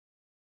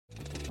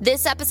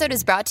This episode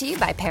is brought to you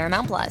by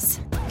Paramount Plus.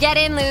 Get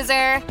in,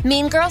 loser!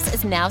 Mean Girls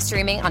is now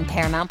streaming on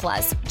Paramount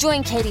Plus.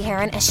 Join Katie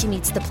Heron as she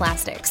meets the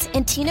plastics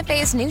in Tina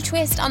Fey's new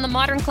twist on the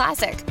modern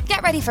classic.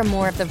 Get ready for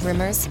more of the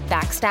rumors,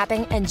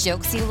 backstabbing, and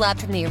jokes you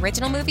loved from the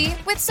original movie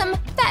with some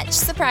fetch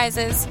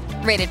surprises.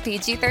 Rated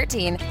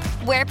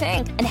PG-13. Wear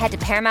pink and head to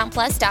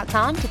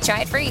ParamountPlus.com to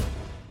try it free.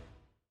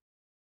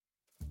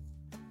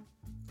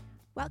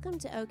 Welcome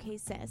to OK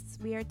Sis.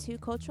 We are two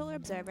cultural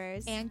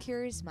observers and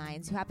curious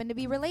minds who happen to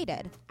be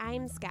related.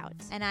 I'm Scout.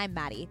 And I'm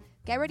Maddie.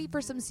 Get ready for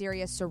some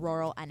serious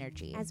sororal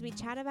energy as we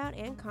chat about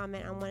and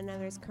comment on one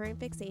another's current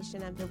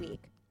fixation of the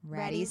week.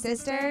 Ready,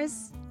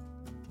 sisters?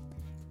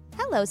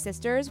 Hello,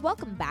 sisters.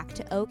 Welcome back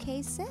to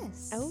OK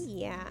Sis. Oh,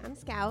 yeah. I'm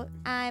Scout.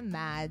 I'm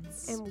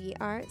Mads. And we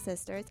are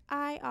sisters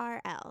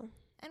IRL.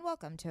 And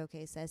welcome to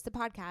OK Sis, the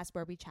podcast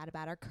where we chat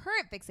about our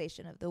current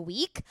fixation of the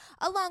week,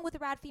 along with a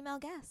rad female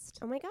guest.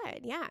 Oh my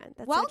God, yeah.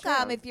 That's welcome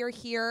so true. If you're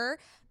here,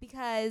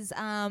 because we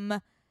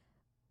have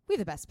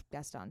the best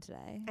guest on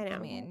today. I know. I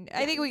mean,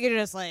 I think we could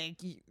just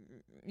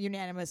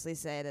unanimously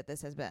say that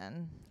this has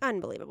been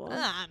unbelievable.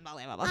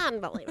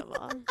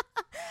 Unbelievable.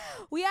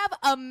 We have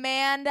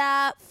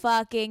Amanda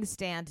fucking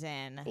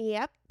Stanton.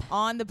 Yep.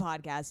 On the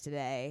podcast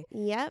today.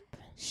 Yep.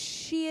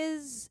 She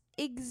is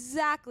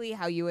exactly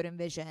how you would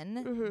envision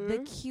the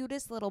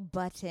cutest little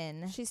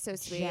button. She's so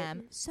sweet.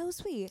 Gem. So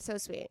sweet. So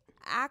sweet.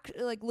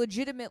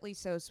 Legitimately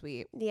so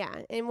sweet. Yeah,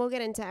 and we'll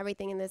get into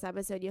everything in this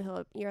episode.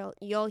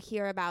 You'll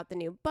hear about the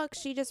new book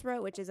she just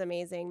wrote, which is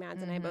amazing.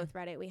 Mads and I both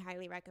read it. We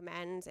highly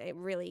recommend. It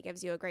really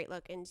gives you a great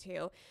look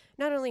into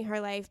not only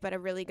her life, but a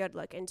really good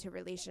look into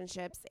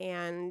relationships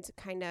and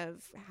kind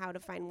of how to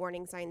find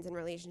warning signs in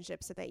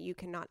relationships so that you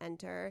cannot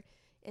enter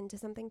into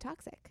something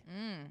toxic.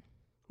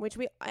 Which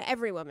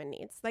every woman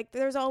needs. Like,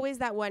 there's always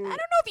that one. I don't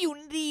know if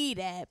you need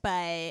it,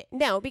 but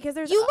no, because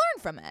there's you learn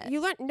from it.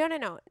 You learn.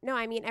 No.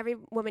 I mean, every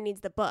woman needs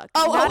the book.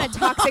 Not a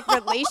toxic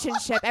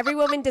relationship. Every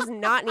woman does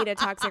not need a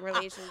toxic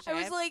relationship. I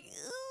was like,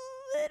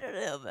 I don't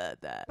know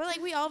about that. But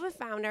like, we all have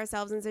found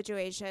ourselves in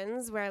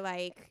situations where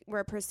like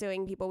we're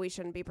pursuing people we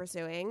shouldn't be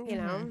pursuing, you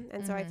know.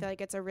 And so I feel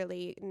like it's a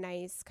really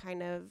nice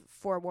kind of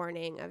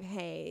forewarning of,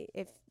 hey,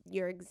 if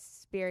you're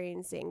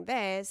experiencing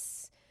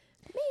this,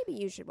 maybe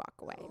you should walk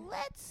away.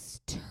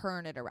 Let's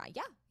turn it around.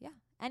 Yeah.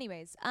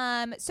 Anyways,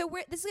 so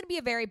this is going to be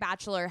a very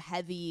Bachelor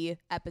heavy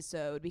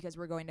episode because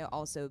we're going to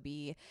also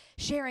be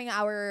sharing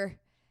our,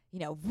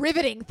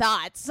 riveting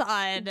thoughts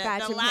on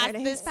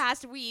this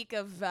past week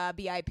of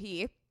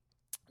BIP.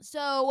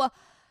 So,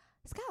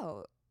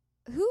 Scout,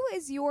 who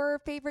is your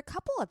favorite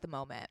couple at the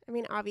moment? I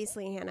mean,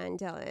 obviously Hannah and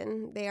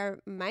Dylan. They are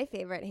my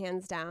favorite,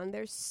 hands down.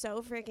 They're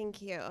so freaking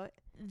cute.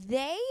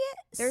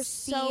 They're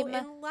so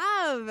in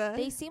love.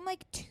 They seem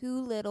like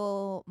two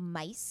little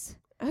mice.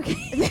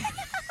 Okay.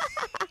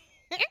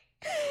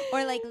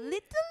 Or like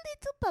little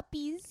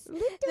puppies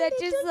that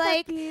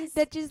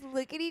just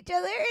look at each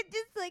other and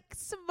just like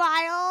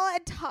smile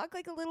and talk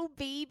like a little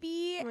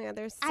baby. Oh my God,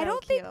 they're so I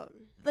don't cute.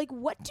 think,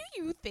 what do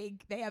you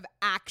think they have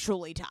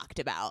actually talked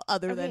about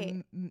other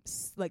than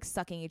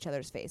sucking each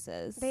other's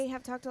faces? They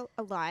have talked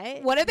a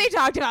lot. What have they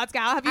talked about,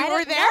 Scout? Have you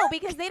heard there? No,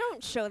 because they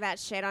don't show that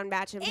shit on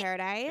Bachelor in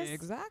Paradise.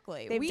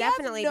 Exactly. They've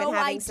definitely been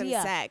having some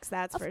sex,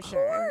 that's for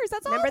sure. Of course,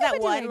 that's all. Remember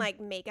that one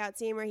makeout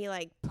scene where he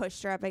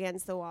pushed her up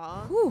against the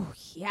wall? Ooh,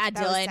 yeah,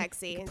 that Dylan. Was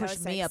sexy. Push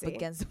me up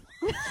against.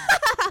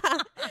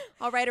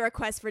 I'll write a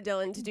request for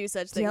Dylan to do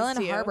such things.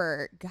 Dylan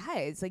Harbour,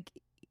 guys,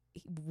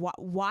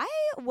 why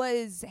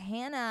was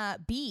Hannah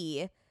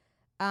B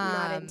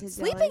not into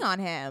sleeping Dylan on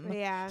him?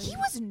 Yeah, he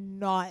was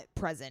not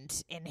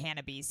present in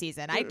Hannah B's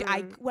season.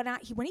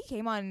 When he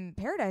came on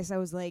Paradise, I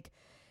was like,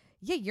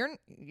 yeah,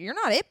 you're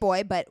not it,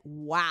 boy, but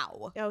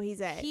wow. Oh,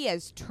 he's it. He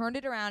has turned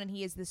it around, and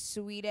he is the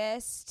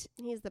sweetest.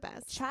 He's the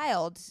best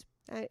child.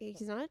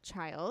 He's not a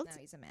child. No,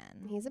 he's a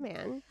man. He's a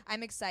man.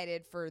 I'm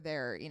excited for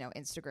their,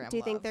 Instagram. Do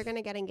you think they're going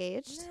to get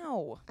engaged?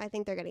 No. I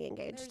think they're getting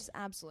engaged. There's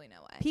absolutely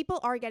no way. People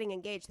are getting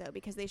engaged, though,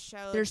 because they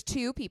showed... There's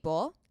two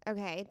people.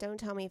 Okay, don't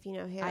tell me if you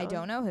know who. I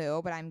don't know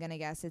who, but I'm going to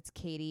guess it's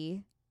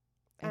Katie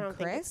and I don't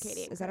Chris. think it's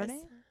Katie and Is Chris. that her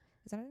name?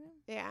 Is that her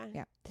name?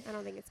 Yeah. I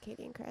don't think it's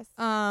Katie and Chris.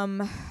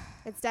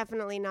 It's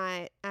definitely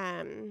not,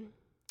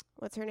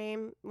 what's her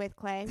name? With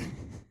Clay.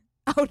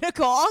 Oh,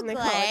 Nicole Clay.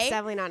 It's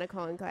definitely not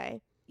Nicole and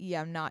Clay.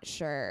 Yeah, I'm not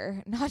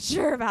sure. Not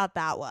sure about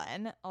that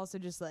one. Also,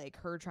 just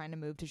her trying to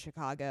move to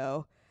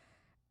Chicago.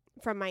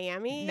 From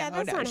Miami? No, yeah,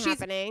 that's not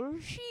happening.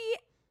 She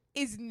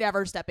is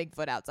never stepping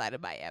foot outside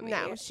of Miami.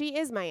 No, she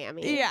is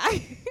Miami. Yeah.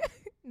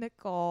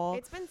 Nicole.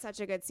 It's been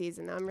such a good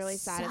season, though. I'm really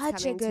sad it's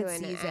such coming a good to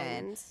an season.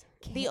 end.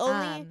 The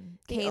only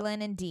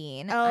Kaylin and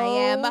Dean. Oh, I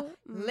am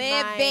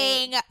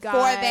living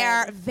for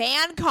their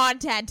van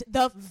content,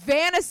 the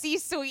fantasy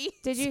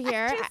suite. Did you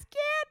hear? I just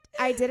can't.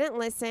 I didn't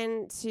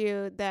listen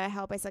to the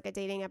Help I Suck at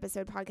Dating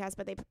episode podcast,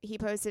 but he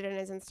posted in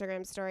his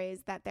Instagram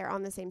stories that they're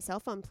on the same cell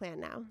phone plan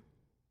now.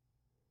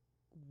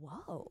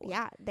 Whoa.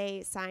 Yeah,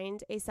 they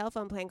signed a cell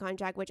phone plan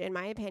contract, which in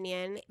my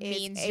opinion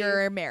means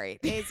you're married.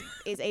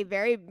 is a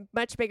very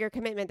much bigger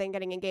commitment than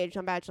getting engaged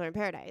on Bachelor in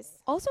Paradise.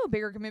 Also a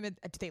bigger commitment.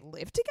 Do they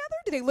live together?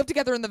 Do they live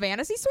together in the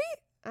fantasy suite?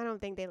 I don't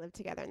think they live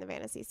together in the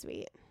fantasy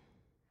suite.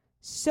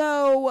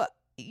 So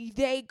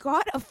they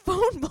got a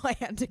phone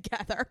plan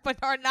together, but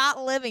are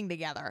not living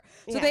together.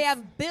 So Yes. they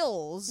have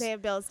bills. They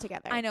have bills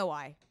together. I know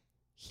why.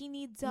 He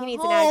needs a He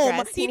needs home. an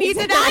address. He needs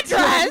an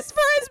address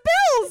for his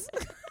bills.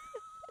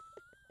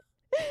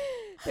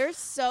 They're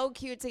so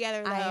cute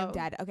together, though. I am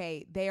dead.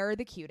 Okay, they are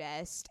the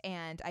cutest,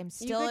 and I'm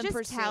still you in could just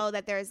pursuit. tell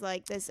that there's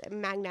like this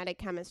magnetic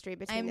chemistry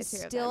between I'm the two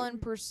of them. still in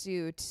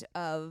pursuit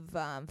of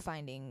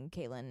finding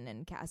Caitlin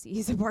and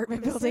Cassie's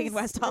apartment building in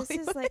West Hollywood.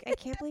 This is like, I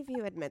can't believe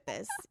you admit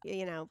this,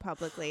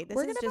 publicly. This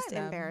We're is gonna just find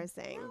them.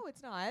 embarrassing. No,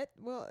 it's not.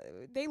 Well,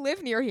 they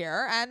live near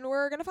here, and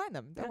we're gonna find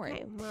them. Don't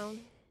Okay, worry.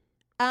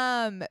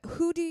 well,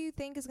 Who do you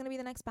think is gonna be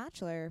the next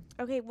Bachelor?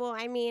 okay, well,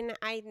 I mean,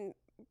 I'm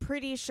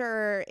pretty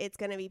sure it's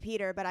going to be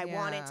Peter, but I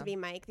want it Yeah. to be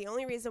Mike. The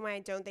only reason why I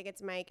don't think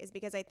it's Mike is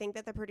because I think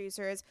that the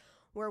producers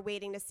were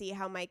waiting to see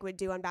how Mike would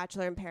do on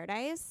Bachelor in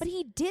Paradise. But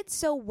he did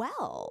so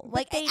well, But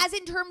like they- as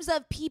in terms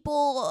of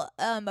people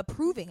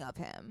approving of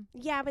him.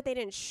 Yeah, but they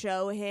didn't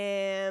show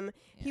him.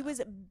 He Yeah.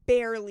 was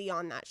barely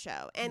on that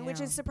show, and which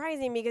Yeah. is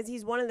surprising because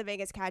he's one of the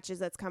biggest catches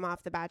that's come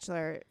off the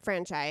Bachelor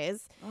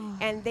franchise. Ugh,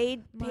 And they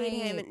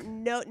paid Mike.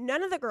 him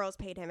none of the girls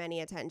paid him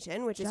any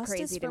attention, which is Justice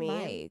crazy to for me.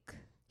 Mike.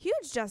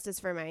 Huge justice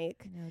for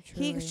Mike. No,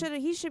 He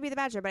should be the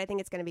Bachelor, but I think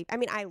it's going to be. I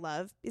mean,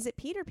 is it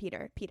Peter?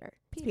 It's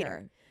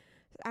Peter.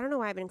 I don't know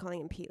why I've been calling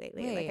him Pete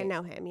lately. Like I Wait.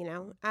 know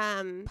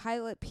him,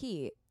 Pilot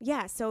Pete.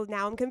 Yeah. So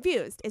now I'm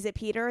confused. Is it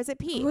Peter or is it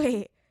Pete?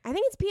 Wait, I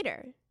think it's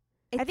Peter.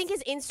 I think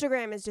his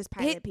Instagram is just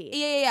Pilot Pete.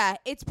 Yeah,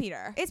 it's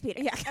Peter. It's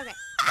Peter. Yeah. Okay.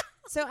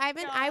 So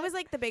I was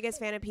like the biggest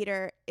fan of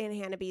Peter in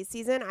Hannah B's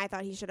season. I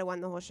thought he should have won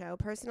the whole show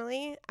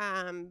personally.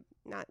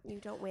 Not you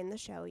don't win the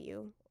show,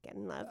 you get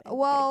in love. and get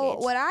Well,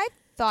 engaged. what I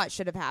thought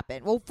should have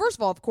happened. Well, first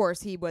of all, of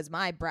course, he was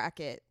my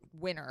bracket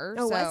winner.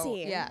 Oh, so, was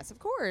he? Yes, of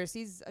course.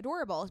 He's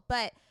adorable.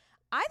 But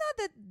I thought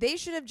that they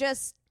should have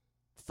just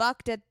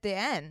fucked at the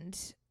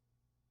end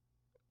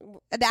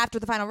after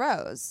the final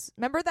rose.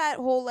 Remember that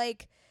whole,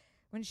 like,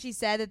 when she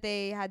said that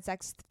they had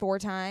sex 4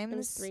 times? It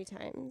was 3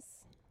 times.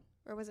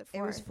 Or was it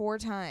 4? It was 4 Oh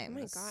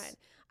times. my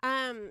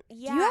god.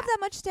 Yeah. Do you have that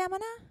much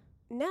stamina?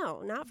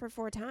 No, not for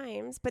 4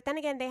 times. But then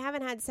again, they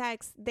haven't had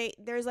sex.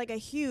 There's like a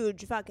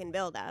huge fucking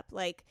buildup.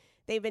 Like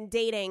they've been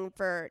dating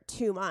for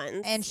 2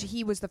 months. And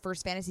he was the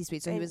first fantasy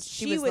suite, so And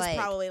she was like,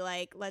 probably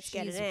like, let's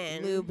get it she's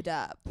in. lubed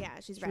up. Yeah,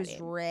 she's She ready.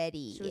 was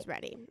ready. She was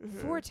ready.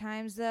 Mhm. 4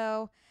 times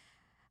though.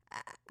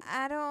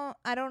 I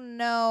don't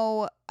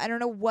know. I don't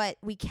know what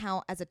we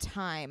count as a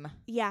time.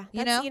 Yeah,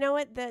 You that's, know? you know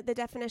what? The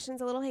definition's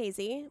a little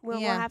hazy. We'll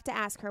Yeah. have to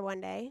ask her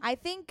one day. I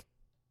think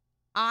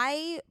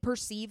I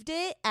perceived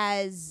it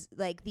as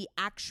like the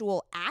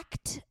actual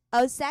act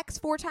of sex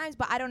 4 times,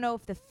 but I don't know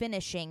if the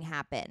finishing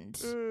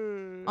happened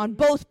on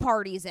both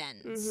parties'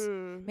 ends.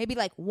 Mhm. Maybe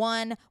like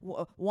one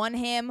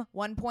him,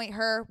 1 point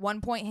her,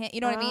 1 point him. You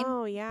know what I mean?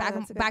 Oh yeah, Back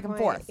that's a good back and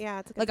point. forth. Yeah,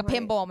 it's a good Like a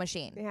point. pinball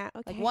machine. Yeah,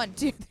 okay. Like 1,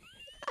 2, 3.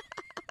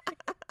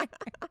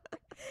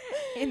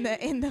 in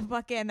the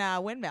fucking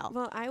windmill.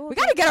 Well, I will. We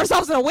gotta get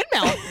ourselves in a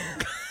windmill.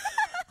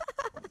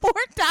 4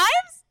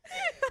 times?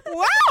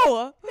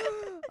 Wow.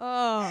 Oh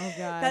gosh.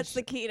 That's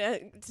the key to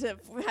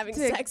having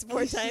To- sex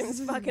 4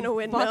 times. Fucking a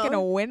windmill. Fucking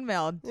a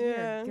windmill. Dear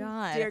Yeah.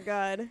 God. Dear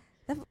God.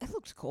 It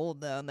looks cold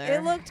down there.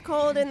 It looked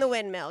cold in the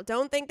windmill.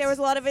 Don't think there was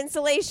a lot of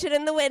insulation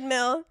in the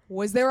windmill.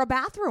 Was there a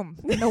bathroom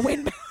in the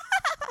windmill?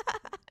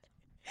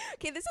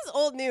 Okay, this is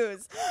old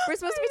news. We're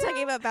supposed to be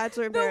talking about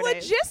Bachelor in The Paradise.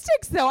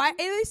 logistics, though,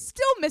 it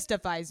still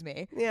mystifies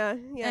me. Yeah.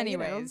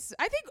 Anyways,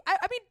 I think I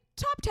mean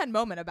top 10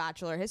 moment of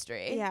Bachelor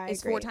history. Yeah, I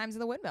is agree. 4 times in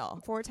the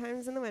windmill. 4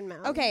 times in the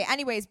windmill. Okay.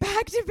 Anyways,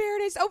 back to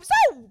Paradise. Oh,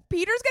 so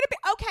Peter's gonna be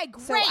okay.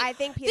 Great. So I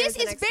think Peter's this the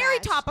is next very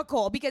batch.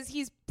 topical because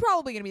he's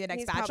probably gonna be the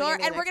next He's probably Bachelor, gonna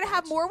be the and we're next gonna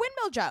have batch. more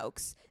windmill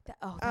jokes. That's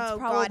Oh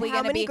probably God! How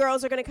gonna many be.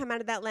 girls are going to come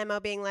out of that limo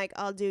being like,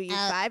 "I'll do you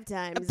 5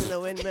 times in the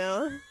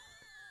windmill"?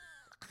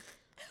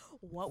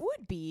 What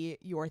would be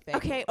your thing?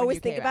 Okay, when always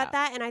you think came about out?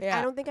 that, and I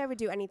Yeah. don't think I would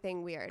do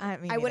anything weird.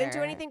 Me I wouldn't do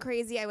neither. anything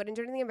crazy. I wouldn't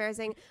do anything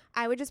embarrassing.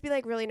 I would just be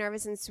like really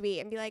nervous and sweet,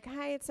 and be like,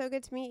 "Hi, it's so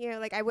good to meet you."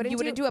 Like I wouldn't. You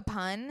wouldn't do a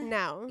pun?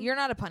 No. You're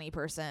not a punny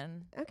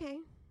person. Okay.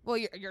 Well,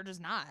 you're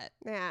just not.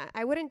 Yeah,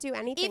 I wouldn't do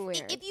anything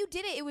weird. If you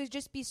did it, it would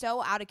just be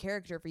so out of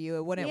character for you.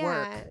 It wouldn't yeah,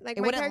 work. like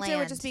it my wouldn't character would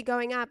land. just be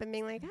going up and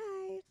being like,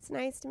 "Hi, it's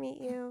nice to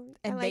meet you,"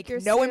 and I like make your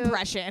no suit.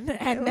 impression,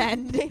 and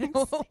then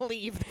Thanks.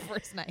 leave the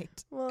first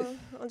night. Well,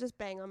 I'll just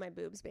bang on my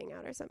boobs being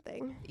out or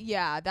something.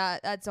 Yeah,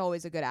 that's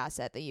always a good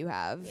asset that you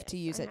have Yes, to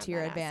use I it have to your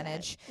that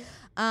asset.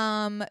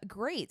 advantage.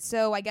 Great.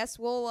 So I guess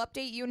we'll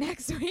update you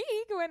next week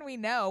when we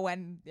know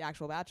when the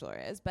actual Bachelor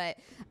is. But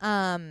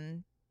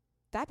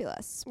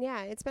fabulous.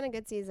 Yeah, it's been a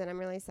good season. I'm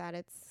really sad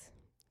it's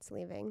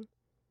leaving.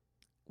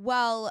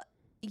 Well,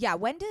 yeah.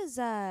 When does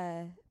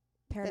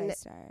Paradise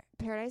start?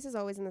 Paradise is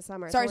always in the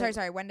summer.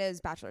 Sorry. When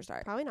does Bachelor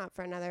start? Probably not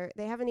for another.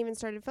 They haven't even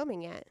started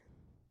filming yet.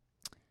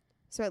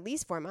 So at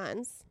least 4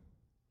 months.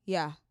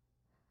 Yeah.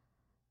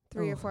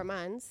 3 or Oof. 4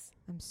 months.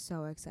 I'm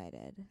so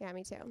excited. Yeah,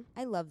 me too.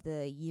 I love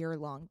the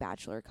year-long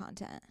Bachelor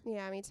content.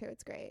 Yeah, me too.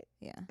 It's great.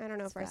 Yeah. I don't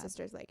know It's if our fab.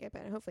 sisters like it,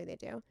 but hopefully they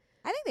do.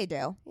 I think they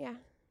do. Yeah.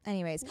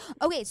 Anyways,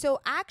 okay, so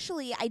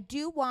actually I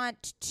do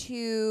want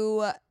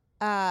to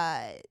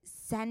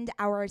send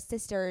our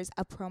sisters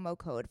a promo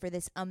code for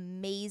this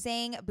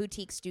amazing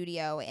boutique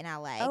studio in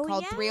LA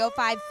called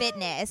 305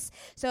 Fitness.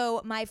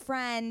 So my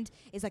friend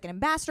is like an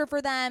ambassador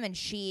for them, and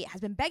she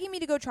has been begging me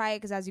to go try it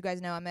because, as you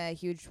guys know, I'm a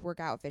huge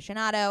workout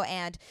aficionado,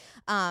 and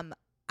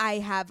I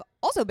have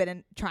also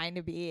been trying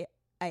to be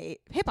a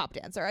hip-hop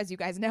dancer. As you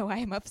guys know, I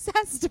am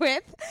obsessed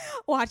with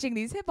watching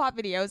these hip-hop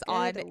videos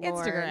on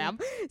Instagram.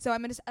 So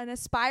I'm an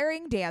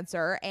aspiring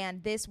dancer,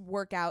 and this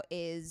workout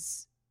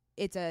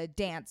it's a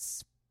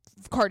dance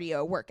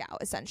cardio workout,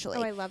 essentially.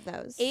 Oh, I love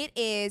those.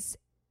 It's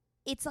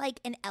like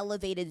an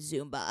elevated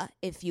Zumba,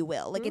 if you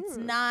will. Like it's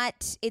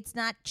not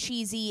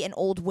cheesy and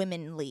old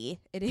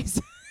womanly. It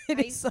is.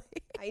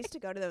 I used to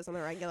go to those on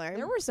the regular.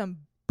 There were some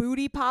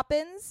booty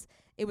poppins.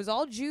 It was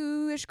all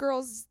Jewish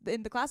girls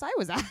in the class I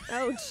was at.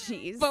 Oh,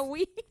 jeez. But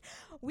we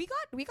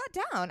got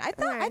down. I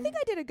think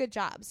I did a good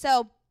job.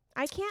 So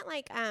I can't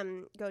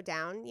go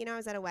down. You know, I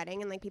was at a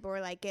wedding and like people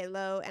were like, get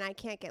low, and I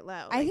can't get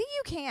low. I think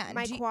you can.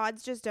 My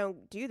quads just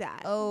don't do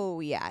that. Oh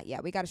yeah.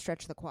 We got to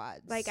stretch the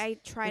quads. Like I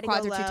try to go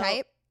low. Quads are too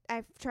tight.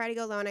 I try to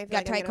go low, and I feel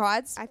got tight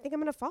quads. I think I'm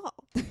gonna fall.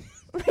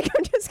 Like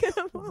I'm just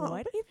gonna fall.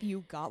 What if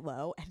you got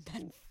low and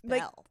then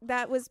like fell?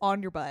 That was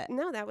on your butt.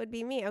 No, that would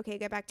be me. Okay,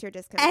 get back to your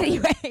discount.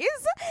 Anyways,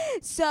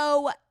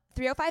 so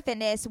 305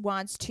 Fitness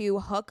wants to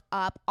hook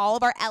up all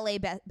of our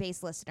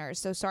LA-based listeners.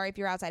 So sorry if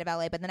you're outside of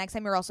LA, but the next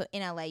time you're also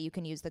in LA, you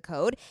can use the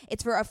code.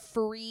 It's for a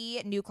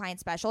free new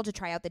client special to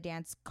try out the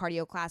dance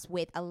cardio class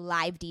with a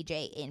live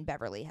DJ in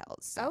Beverly Hills.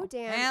 So, oh,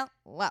 damn.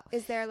 Well.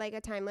 Is there like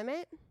a time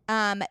limit?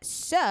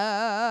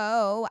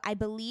 So I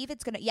believe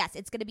it's going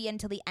to be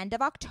until the end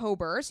of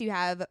October. So you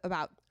have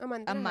about a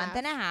month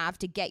and a half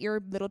to get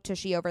your little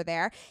tushy over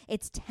there.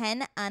 It's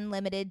 10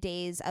 unlimited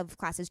days of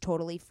classes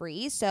totally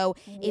free. So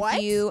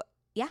if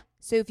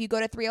you go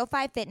to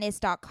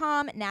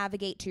 305fitness.com,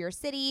 navigate to your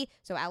city,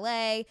 so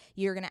LA,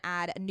 you're going to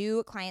add a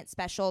new client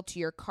special to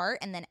your cart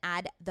and then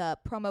add the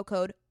promo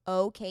code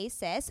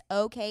OKSIS,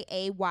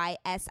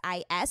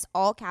 OKAYSIS,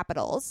 all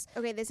capitals.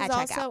 Okay, this is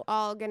also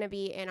all going to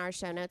be in our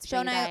show notes.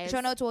 Show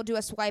notes, we'll do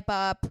a swipe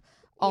up.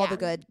 All the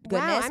goodness.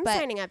 Wow, I'm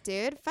signing up,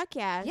 dude. Fuck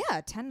yeah.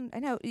 Yeah, 10. I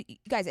know. You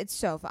guys, it's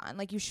so fun.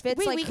 Like, you schwitz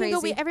like crazy. Can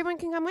go, everyone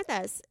can come with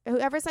us.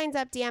 Whoever signs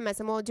up, DM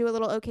us, and we'll do a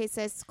little OK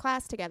Sis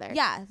class together.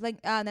 Yeah,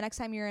 like the next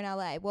time you're in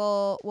LA,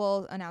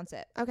 we'll announce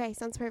it. Okay,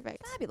 sounds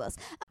perfect. Fabulous.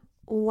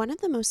 One of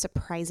the most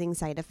surprising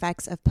side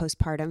effects of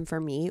postpartum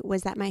for me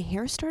was that my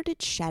hair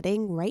started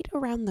shedding right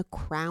around the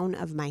crown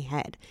of my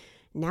head.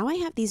 Now I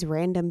have these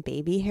random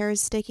baby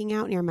hairs sticking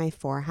out near my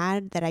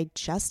forehead that I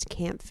just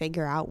can't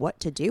figure out what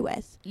to do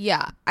with.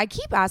 Yeah, I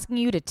keep asking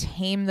you to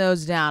tame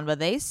those down, but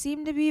they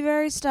seem to be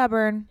very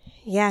stubborn.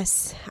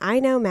 Yes,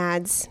 I know,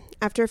 Mads.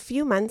 After a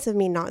few months of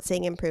me not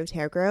seeing improved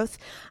hair growth,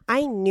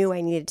 I knew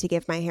I needed to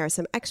give my hair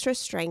some extra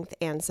strength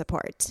and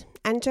support.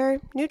 Enter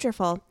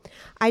Nutrafol.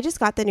 I just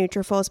got the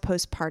Nutrafol's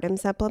postpartum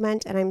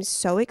supplement, and I'm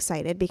so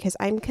excited because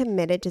I'm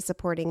committed to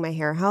supporting my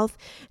hair health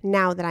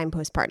now that I'm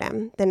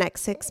postpartum. The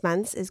next 6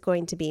 months is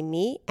going to be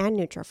me and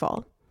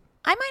Nutrafol.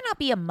 I might not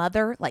be a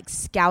mother like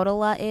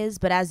Scoutala is,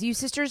 but as you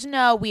sisters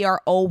know, we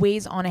are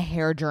always on a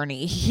hair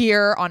journey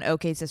here on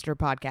OK Sister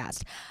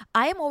Podcast.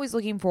 I am always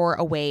looking for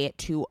a way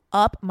to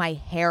up my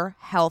hair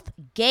health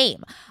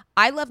game.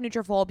 I love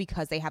Nutrafol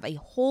because they have a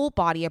whole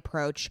body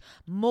approach,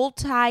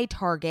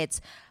 multi-targets,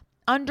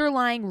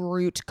 underlying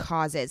root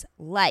causes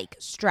like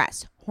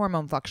stress,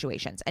 hormone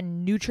fluctuations,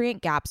 and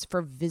nutrient gaps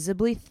for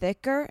visibly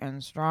thicker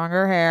and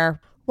stronger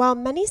hair. While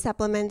many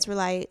supplements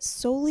rely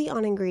solely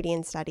on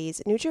ingredient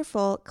studies,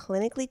 Nutrafol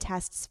clinically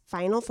tests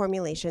final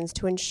formulations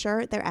to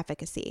ensure their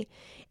efficacy.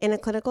 In a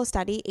clinical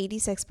study,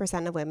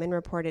 86% of women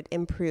reported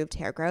improved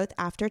hair growth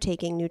after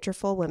taking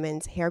Nutrafol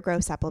Women's Hair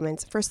Growth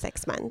Supplements for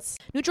 6 months.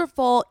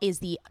 Nutrafol is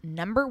the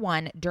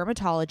 #1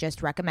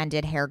 dermatologist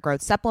recommended hair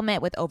growth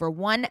supplement, with over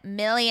 1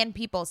 million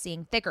people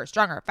seeing thicker,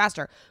 stronger,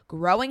 faster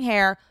growing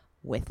hair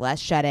with less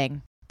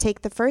shedding.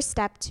 Take the first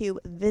step to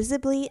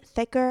visibly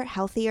thicker,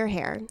 healthier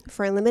hair.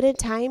 For a limited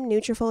time,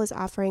 Nutrafol is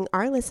offering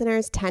our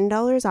listeners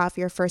 $10 off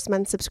your first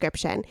month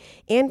subscription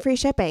and free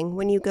shipping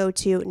when you go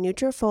to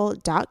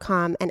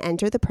Nutrafol.com and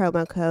enter the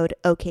promo code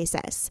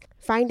OKSIS.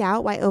 Find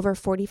out why over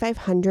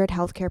 4,500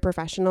 healthcare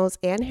professionals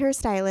and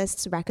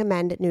hairstylists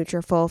recommend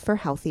Nutrafol for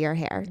healthier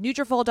hair.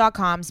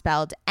 Nutrafol.com,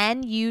 spelled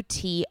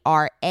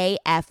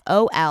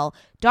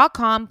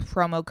Nutrafol.com,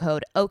 promo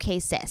code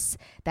OKSIS.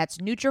 That's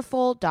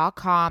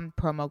Nutrafol.com,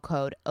 promo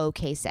code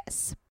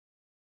OKSIS.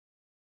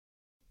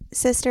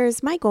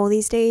 Sisters, my goal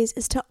these days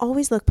is to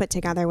always look put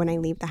together when I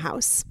leave the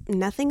house.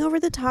 Nothing over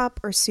the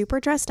top or super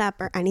dressed up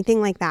or anything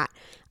like that.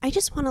 I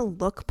just want to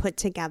look put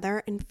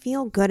together and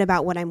feel good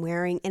about what I'm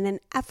wearing in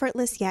an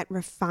effortless yet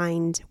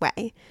refined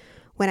way.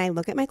 When I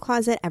look at my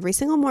closet every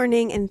single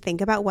morning and think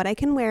about what I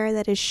can wear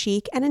that is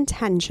chic and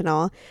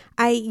intentional,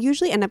 I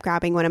usually end up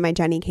grabbing one of my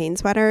Jenny Kane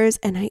sweaters,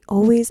 and I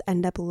always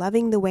end up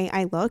loving the way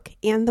I look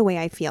and the way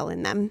I feel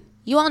in them.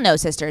 You all know,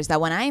 sisters, that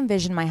when I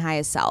envision my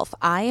highest self,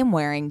 I am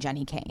wearing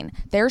Jenny Kane.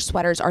 Their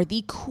sweaters are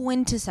the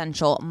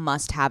quintessential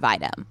must-have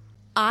item.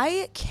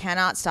 I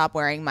cannot stop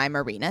wearing my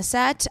Marina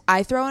set.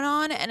 I throw it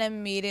on and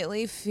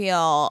immediately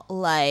feel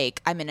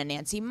like I'm in a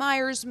Nancy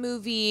Meyers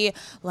movie,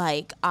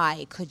 like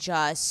I could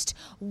just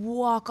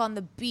walk on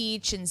the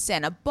beach in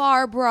Santa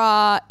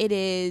Barbara. It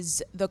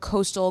is the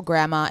coastal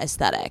grandma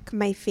aesthetic.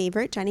 My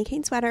favorite Jenny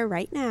Kane sweater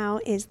right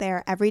now is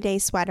their everyday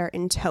sweater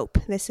in taupe.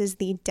 This is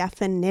the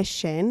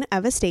definition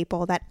of a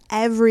staple that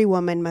every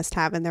woman must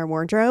have in their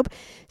wardrobe.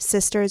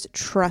 Sisters,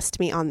 trust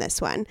me on this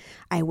one.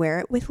 I wear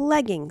it with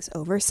leggings,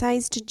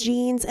 oversized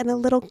jeans, and a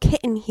little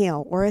kitten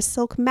heel or a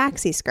silk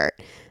maxi skirt.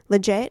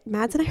 Legit,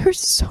 Mads and I are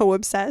so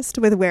obsessed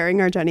with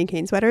wearing our Jenny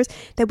Kane sweaters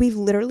that we've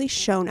literally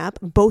shown up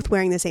both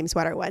wearing the same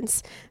sweater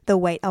once. The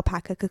white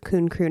alpaca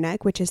cocoon crew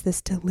neck, which is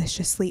this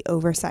deliciously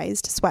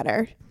oversized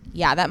sweater.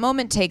 Yeah, that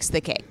moment takes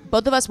the cake.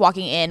 Both of us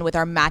walking in with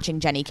our matching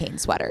Jenny Kane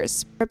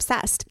sweaters. We're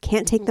obsessed.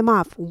 Can't take them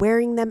off.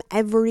 Wearing them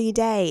every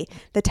day.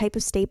 The type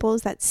of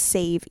staples that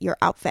save your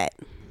outfit.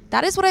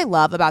 That is what I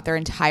love about their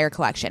entire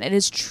collection. It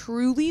is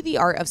truly the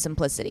art of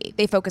simplicity.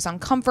 They focus on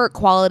comfort,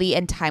 quality,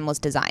 and timeless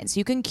designs.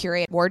 You can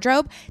curate a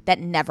wardrobe that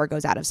never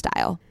goes out of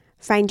style.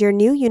 Find your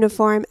new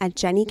uniform at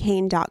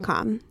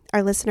jennykane.com.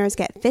 Our listeners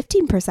get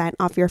 15%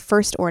 off your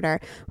first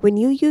order when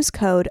you use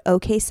code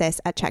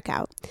OKSIS at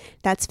checkout.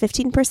 That's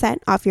 15%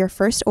 off your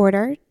first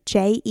order,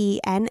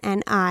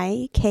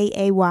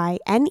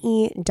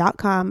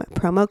 JENNIKAYNE.com,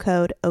 promo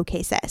code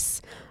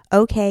OKSIS.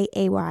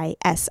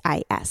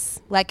 OKAYSIS.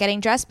 Let getting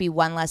dressed be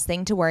one less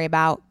thing to worry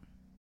about.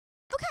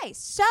 Okay,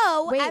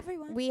 so Wait,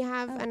 everyone. we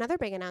have another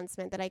big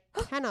announcement that I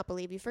cannot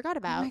believe you forgot Oh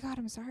about. my God,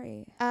 I'm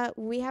sorry.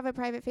 We have a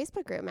private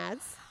Facebook group,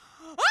 Mads.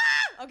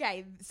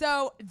 Okay,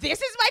 so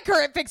this is my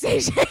current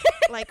fixation.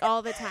 Like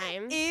all the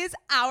time. Is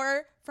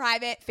our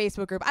private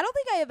Facebook group. I don't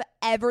think I have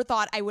ever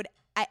thought I would.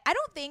 I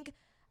don't think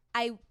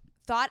I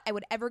thought I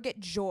would ever get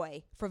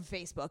joy from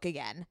Facebook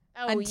again.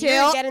 Oh, until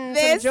you're getting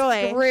this some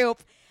joy.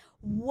 group.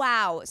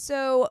 Wow.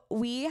 So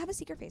we have a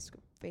secret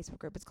Facebook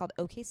group. It's called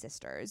OK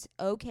Sisters.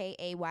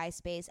 OKAY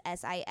space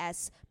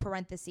SIS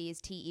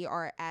parentheses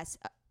TERS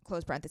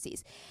close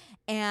parentheses.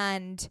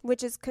 And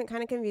Which is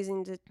kind of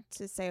confusing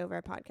to say over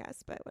a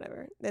podcast, but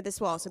whatever. This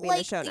will also be in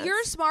the show notes.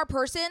 You're a smart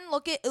person.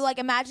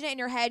 Imagine it in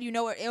your head. You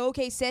know what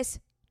OK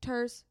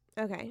Sisters.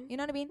 Okay. You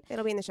know what I mean?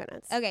 It'll be in the show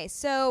notes. Okay.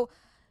 So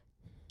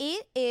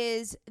it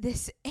is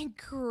this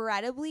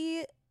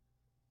incredibly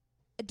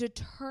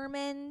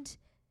determined,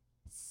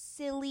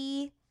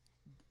 silly,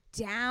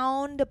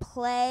 down to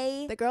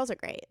play The girls are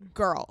great.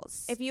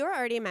 girls. If you are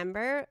already a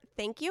member,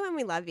 thank you and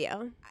we love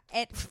you.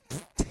 It,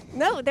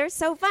 No, they're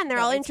so fun. They're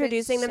No, all it's been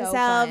introducing so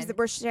themselves. fun.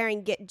 We're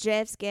sharing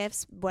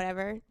GIFs,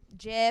 whatever.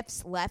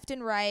 GIFs left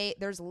and right.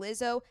 There's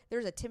Lizzo.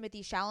 There's a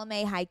Timothy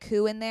Chalamet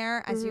haiku in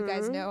there. As you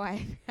guys know,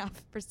 I have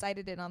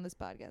recited it on this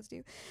podcast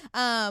too.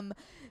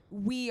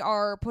 We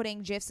are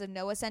putting GIFs of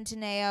Noah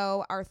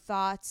Centineo, our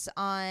thoughts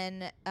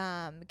on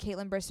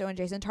Caitlin Bristow and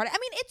Jason Tardy. I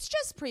mean, it's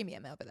just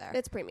premium over there.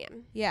 It's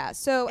premium. Yeah.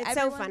 So It's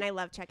so fun. I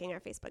love checking our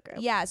Facebook group.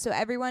 Yeah, so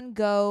everyone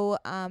go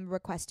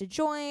request to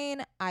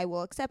join. I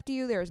will accept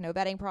you. There is no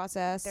vetting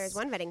process. There's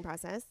one vetting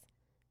process.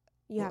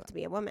 You have to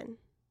be a woman.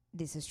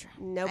 This is true.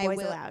 No boys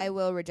allowed. I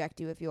will reject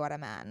you if you are a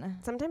man.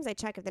 Sometimes I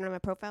check if they don't have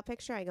a profile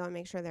picture. I go and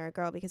make sure they're a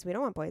girl because we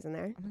don't want boys in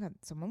there. Oh my God,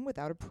 someone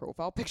without a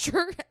profile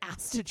picture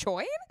asked to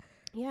join?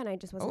 Yeah, and I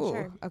just wasn't Oh,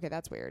 sure. okay,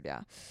 that's weird,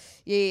 yeah.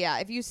 Yeah.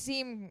 If you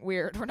seem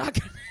weird, we're not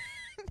going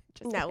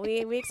to... No,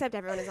 we accept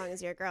everyone as long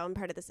as you're a girl and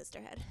part of the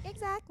sisterhood.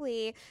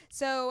 Exactly.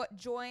 So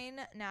join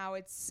now.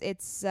 It's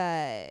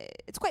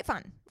quite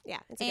fun. Yeah,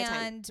 it's a good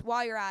time. And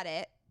while you're at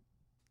it,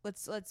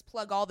 let's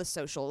plug all the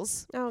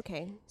socials. Oh,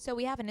 okay. So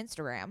we have an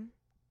Instagram,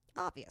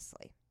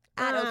 obviously.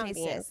 At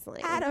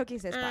OKSIS. At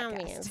OKSIS Podcast.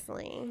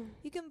 Obviously.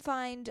 You can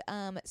find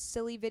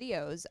silly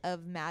videos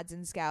of Mads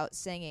and Scout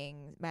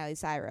singing Miley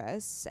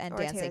Cyrus and Or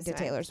dancing Taylor to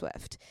Taylor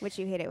Swift. Which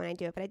you hate it when I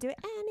do it, but I do it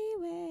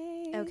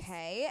anyway.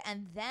 Okay,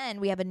 and then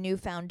we have a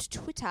newfound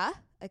Twitter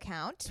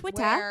account.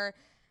 Twitter? Where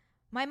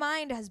my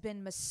mind has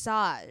been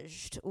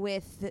massaged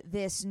with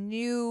this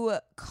new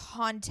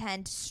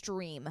content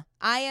stream.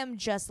 I am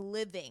just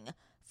living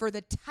for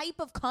the type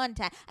of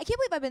content. I can't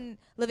believe I've been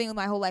living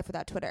my whole life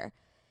without Twitter.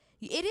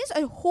 It is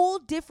a whole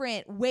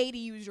different way to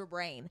use your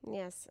brain.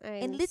 Yes.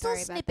 And little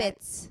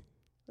snippets.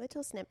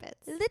 Little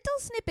snippets. Little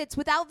snippets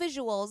without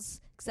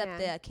visuals, except Yeah.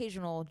 the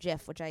occasional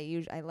GIF, which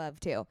I love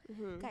too.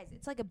 Mm-hmm. Guys,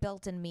 it's like a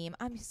built-in meme.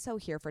 I'm so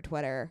here for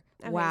Twitter.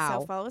 Okay, wow.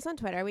 So follow us on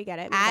Twitter. We get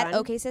it. At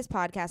OKSIS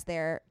Podcast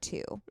there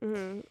too.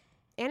 Mm-hmm.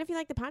 And if you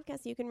like the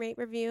podcast, you can rate,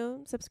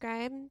 review,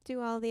 subscribe,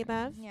 do all of the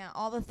above. Yeah,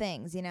 all the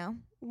things, you know.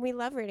 We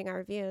love reading our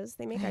reviews.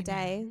 They make I our know.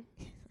 day.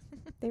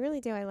 They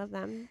really do. I love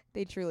them.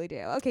 They truly do.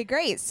 Okay,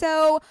 great.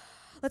 So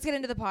let's get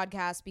into the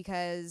podcast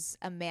because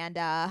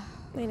Amanda,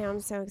 I know. I'm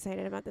so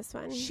excited about this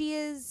one. she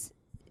is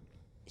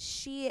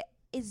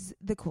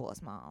the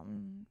coolest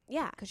mom.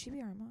 Yeah. Could she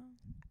be our mom?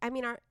 I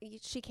mean,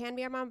 she can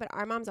be our mom, but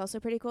our mom's also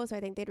pretty cool, so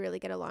I think they'd really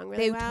get along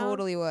really They well.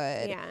 totally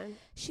would. Yeah.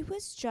 She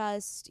was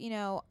just,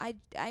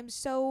 I'm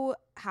so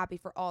happy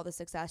for all the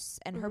success,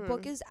 and her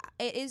book is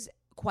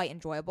quite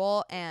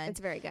enjoyable, and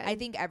It's very good. I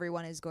think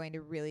everyone is going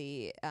to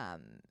really,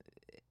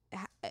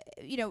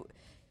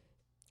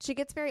 She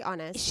gets very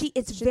honest.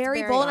 It's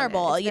very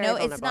vulnerable. It's you very know,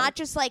 vulnerable. it's not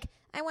just like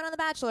I went on The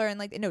Bachelor and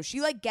like no,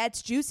 she like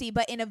gets juicy,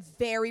 but in a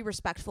very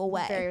respectful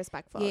way. Very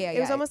respectful. Yeah, it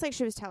was yeah. almost like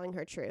she was telling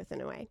her truth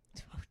in a way.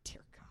 Oh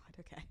dear God.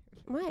 Okay.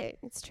 What?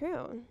 It's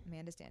true.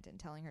 Amanda Stanton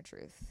telling her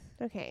truth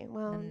Okay,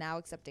 well. and now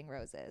accepting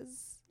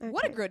roses. Okay.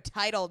 What a good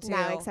title too.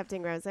 Now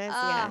accepting roses. Yeah.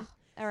 Ah.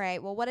 All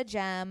right. Well, what a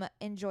gem.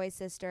 Enjoy,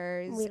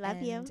 sisters. We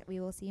love you. And we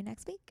will see you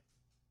next week.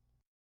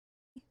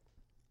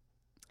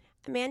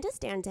 Amanda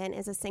Stanton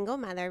is a single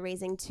mother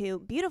raising two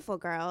beautiful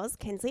girls,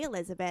 Kinsley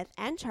Elizabeth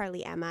and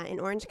Charlie Emma, in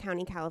Orange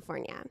County,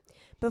 California.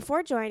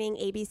 Before joining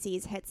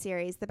ABC's hit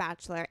series The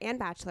Bachelor and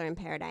Bachelor in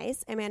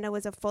Paradise, Amanda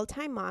was a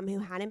full-time mom who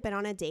hadn't been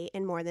on a date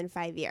in more than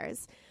 5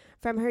 years.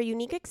 From her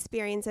unique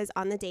experiences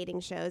on the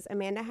dating shows,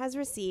 Amanda has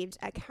received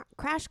a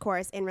crash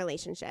course in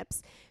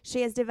relationships.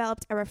 She has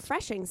developed a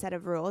refreshing set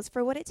of rules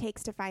for what it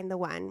takes to find the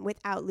one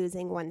without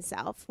losing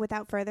oneself.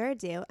 Without further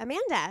ado,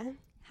 Amanda.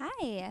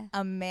 Hi.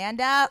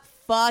 Amanda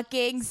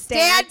fucking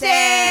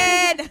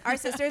Stanton. Our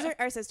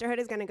sisterhood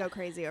is gonna go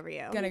crazy over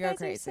you. Gonna You go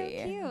guys are so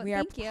crazy. cute. We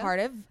are Thank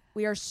you.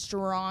 we are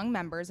strong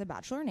members of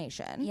Bachelor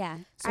Nation. Yeah.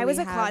 So I was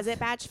we a have- closet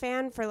Batch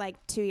fan for like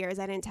 2 years.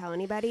 I didn't tell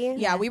anybody.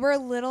 Yeah, we were a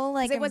little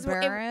like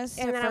embarrassed.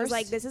 and at then I was first.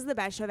 like, "This is the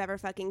best show I've ever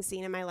fucking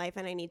seen in my life,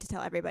 and I need to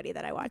tell everybody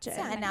that I watch it."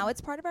 and now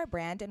it's part of our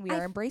brand, and we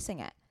are embracing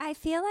it. I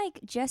feel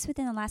like just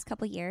within the last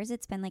couple years,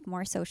 it's been like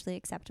more socially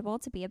acceptable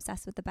to be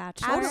obsessed with The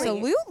Bachelor.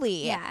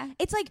 Absolutely. Yeah.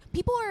 It's like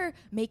people are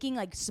making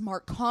like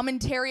smart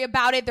commentary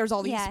about it. There's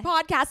all these Yeah.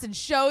 podcasts and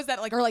shows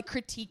that like are like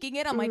critiquing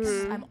it. I'm like,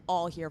 I'm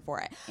all here for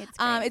it. It's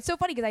great. It's so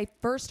funny because I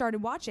first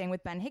started watching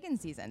with Ben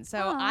Higgins season. So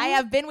Aw. I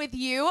have been with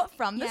you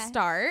from the Yeah.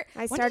 start. I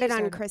When did started you on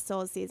start?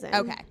 Crystal's season.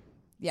 Okay.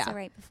 Yeah. So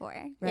right before.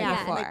 Right yeah,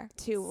 before. like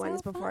two So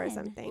ones before or fun.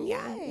 something.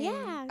 Yeah, Yay.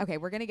 yeah. Okay,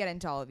 we're gonna get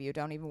into all of you.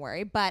 Don't even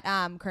worry. But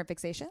current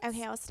fixations.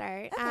 Okay, I'll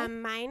start. Okay.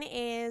 Mine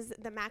is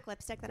the MAC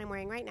lipstick that I'm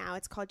wearing right now.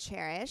 It's called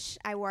Cherish.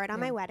 I wore it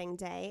on my wedding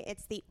day.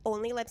 It's the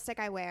only lipstick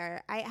I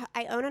wear.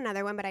 I own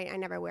another one, but I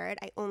never wear it.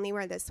 I only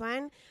wear this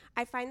one.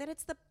 I find that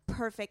it's the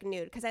perfect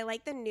nude because I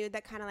like the nude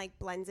that kind of like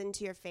blends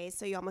into your face,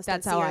 so you almost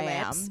That's don't see how your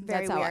I lips. am.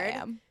 Very That's how weird. I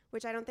am.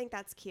 Which I don't think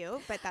that's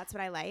cute, but that's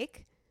what I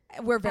like.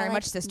 We're very like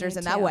much sisters nude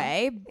in that too.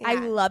 way. I Yeah.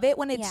 love it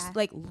when it's Yeah.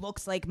 like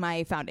looks like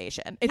my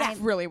foundation. It's Yeah.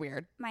 really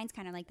weird. Mine's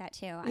kind of like that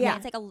too. I Yeah.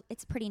 mean, it's like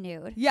it's pretty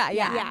nude. Yeah.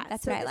 Yeah,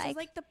 that's so what I this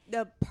like. is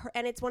like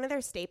and it's one of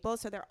their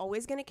staples, so they're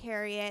always going to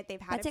carry it.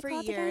 They've had What's it it for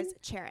called years. again?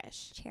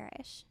 Cherish,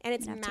 Cherish. and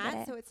it's I'm gonna have to get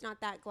matte, it. so it's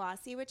not that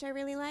glossy, which I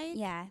really like.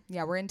 Yeah.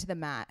 Yeah, we're into the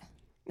matte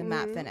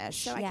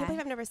finish. So I Yeah. can't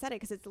believe I've never said it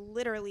because it's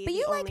literally But the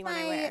you only like one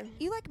I wear.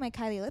 my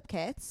Kylie lip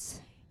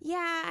kits.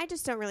 Yeah, I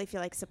just don't really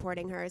feel like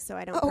supporting her, so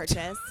I don't Oh.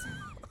 purchase.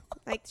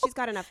 Like, she's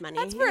got enough money.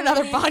 That's you for know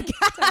what another I mean?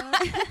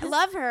 podcast. I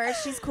love her.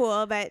 She's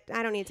cool, but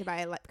I don't need to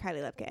buy a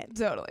Kylie lip kit.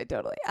 Totally.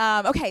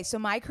 Okay, so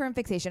my current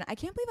fixation. I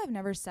can't believe I've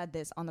never said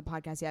this on the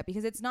podcast yet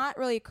because it's not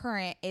really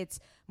current. It's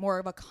more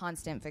of a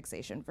constant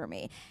fixation for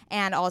me,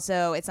 and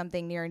also it's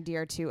something near and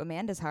dear to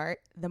Amanda's heart: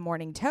 the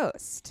morning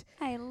toast.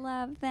 I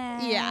love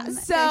them. Yeah, They're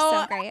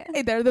so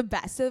great. They're the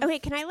best. Okay,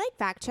 can I like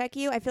fact check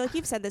you? I feel like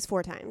you've said this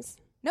 4 times.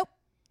 Nope.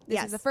 This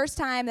Yes. is the first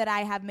time that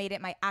I have made it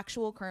my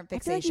actual current I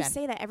fixation. feel like you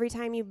say that every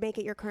time you make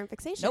it your current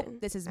fixation.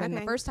 Nope. This has been the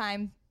Okay. first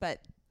time, but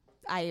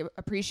I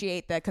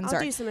appreciate the concern.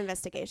 I'll do some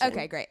investigation.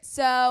 Okay, great.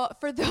 So,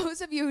 for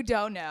those of you who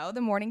don't know, The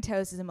Morning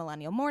Toast is a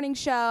millennial morning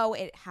show.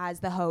 It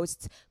has the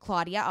hosts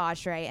Claudia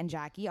Oshry and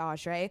Jackie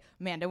Oshry.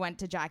 Amanda went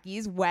to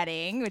Jackie's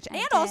wedding, and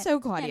did. also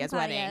And Claudia's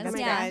wedding. Claudia's, Oh my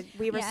Yeah. God,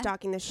 we were Yeah.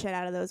 stalking the shit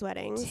out of those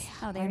weddings.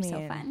 Oh, they're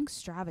so fun.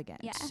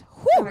 Extravagant. Yeah.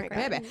 Whew, Oh my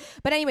God. baby.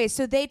 But anyway,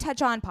 so they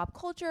touch on pop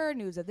culture,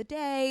 news of the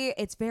day.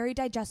 It's very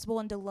digestible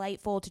and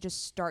delightful to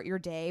just start your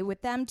day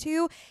with them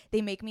too.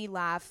 They make me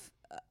laugh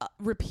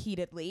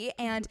repeatedly,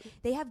 and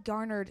they have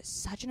garnered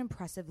such an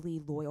impressively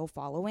loyal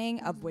following,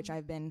 of which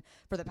I've been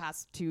for the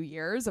past 2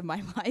 years of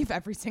my life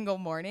every single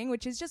morning,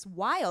 which is just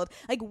wild.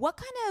 Like, what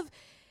kind of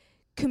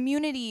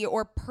community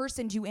or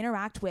person do you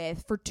interact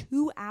with for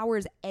 2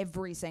 hours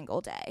every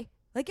single day?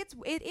 Like, it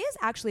is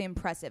actually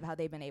impressive how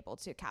they've been able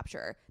to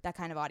capture that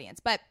kind of audience.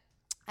 But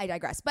I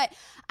digress. But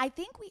I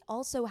think we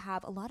also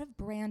have a lot of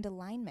brand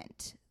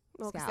alignment.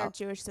 Well, because Scout.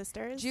 they're Jewish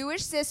sisters.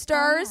 Jewish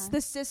sisters, yeah. the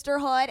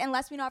sisterhood, and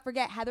let's not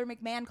forget Heather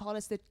McMahon called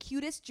us the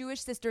cutest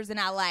Jewish sisters in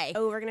LA.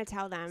 Oh, we're going to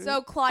tell them.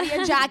 So Claudia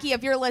and Jackie,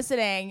 if you're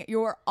listening,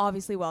 you're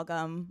obviously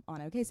welcome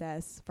on OK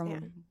Sis, from Yeah.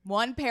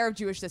 one pair of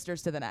Jewish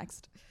sisters to the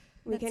next.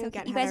 we That's can so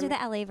get cute. You guys Heather-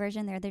 are the LA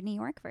version. They're the New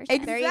York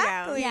version. There you go.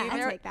 Exactly. Yeah,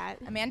 There- I'll take that.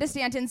 Amanda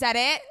Stanton said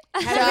it,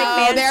 so Heather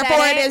McMahon therefore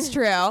said it it. is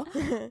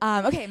true.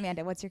 Okay,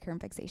 Amanda, what's your current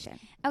fixation?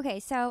 Okay,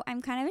 so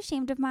I'm kind of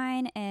ashamed of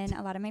mine, and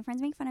a lot of my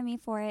friends make fun of me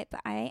for it,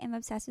 but I am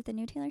obsessed with the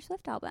new Taylor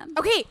Swift album.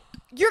 Okay,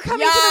 You're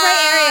coming to the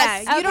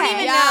right area. You don't Okay.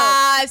 even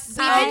yes.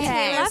 know. I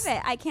Okay. love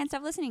it. I can't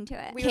stop listening to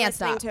it. We were Can't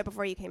listening stop. to it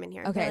before you came in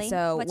here. Okay, Really?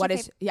 so What's what your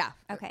is yeah?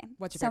 Okay.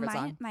 What's your so favorite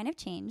song? Mine have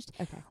changed.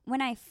 Okay.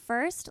 When I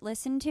first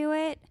listened to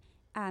it,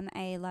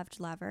 I loved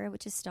Lover,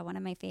 which is still one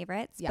of my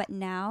favorites. Yeah. But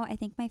now I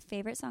think my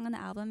favorite song on the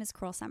album is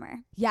Cruel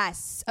Summer.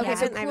 Yes. Okay, Yeah. so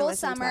I haven't Cruel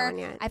listened to that Summer. one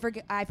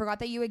yet. I forgot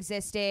that you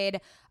existed.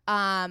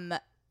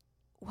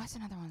 what's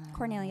another one?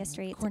 Cornelia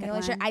Street.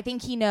 Cornelia Street. I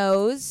think he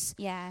knows.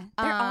 Yeah,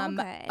 they're all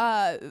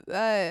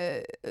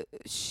good.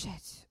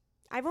 Shit.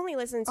 I've only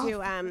listened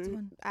to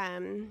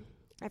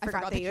I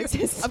forgot that you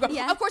exist.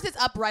 Of course, it's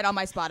up right on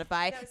my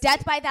Spotify.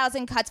 Death by a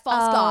Thousand Cuts,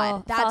 False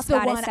God. That's False the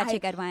God one. is such a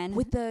good one.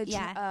 With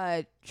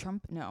the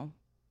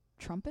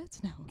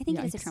trumpets? No. I think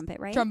it is a trumpet,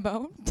 right?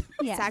 Trombone?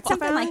 Yeah, Saxophone?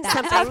 something like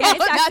that. Something. Okay,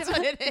 That's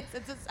what it is.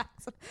 It's a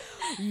saxophone.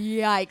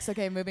 Yikes.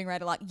 Okay, moving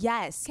right along.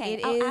 Yes,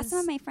 Okay, I'll ask some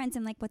of my friends,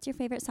 I'm like, what's your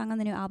favorite song on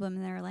the new album?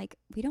 And they're like,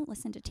 we don't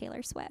listen to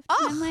Taylor Swift.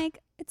 And I'm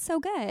like, it's so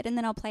good. And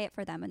then I'll play it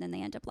for them, and then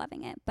they end up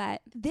loving it. But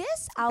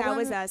this album... That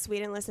was us. We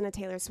didn't listen to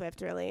Taylor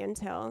Swift really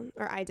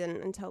I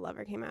didn't until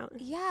Lover came out.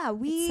 Yeah,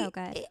 it's so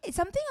good.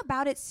 Something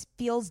about it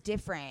feels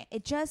different.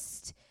 It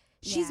just...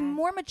 She's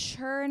more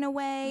mature in a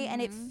way,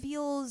 and it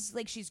feels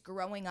like she's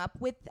growing up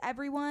with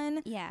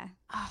everyone. Yeah.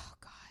 Oh,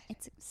 God.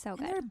 It's so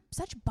good. And they're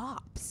such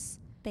bops.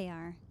 They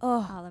are.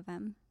 Oh. All of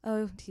them.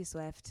 Oh, T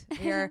Swift.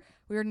 We're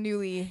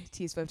newly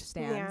T Swift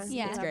stans.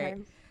 Yeah. It's Love great.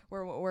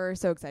 her. We're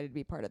so excited to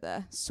be part of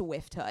the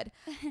Swift hood.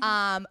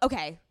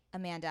 Okay,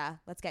 Amanda,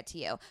 let's get to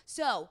you.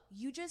 So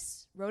you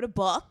just wrote a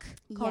book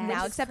called Yes.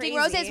 Now Which is Accepting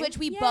crazy. Roses, which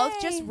we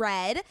both just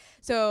read.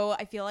 So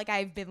I feel like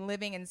I've been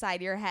living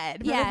inside your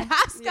head for Yeah. the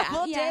past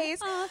couple Yeah. days.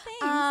 Oh,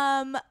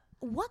 thanks.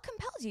 What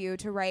compelled you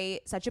to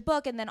write such a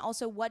book? And then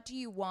also, what do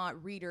you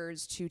want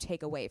readers to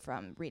take away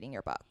from reading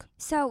your book?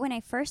 So when I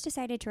first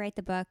decided to write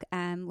the book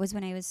was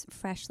when I was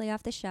freshly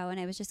off the show, and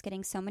I was just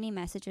getting so many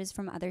messages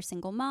from other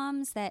single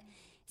moms that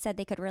said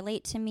they could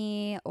relate to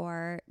me,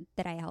 or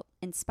that I helped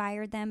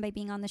inspired them by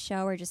being on the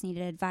show, or just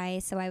needed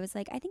advice. So I was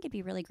like, I think it'd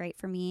be really great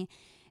for me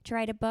to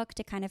write a book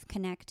to kind of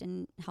connect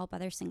and help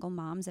other single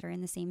moms that are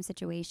in the same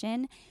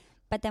situation.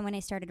 But then when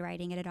I started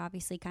writing it, it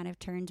obviously kind of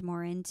turned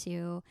more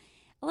into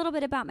a little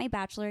bit about my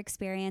Bachelor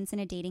experience and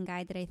a dating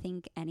guide that I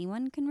think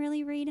anyone can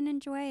really read and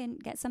enjoy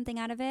and get something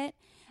out of it.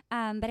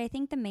 But I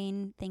think the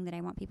main thing that I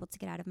want people to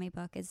get out of my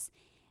book is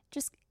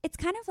just, it's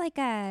kind of like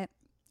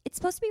it's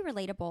supposed to be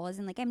relatable, as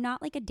in, like, I'm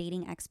not like a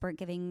dating expert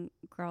giving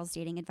girls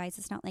dating advice.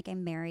 It's not like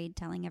I'm married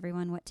telling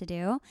everyone what to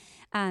do.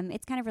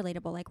 It's kind of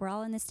relatable. Like, we're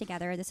all in this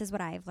together. This is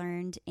what I've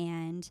learned.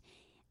 And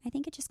I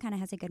think it just kind of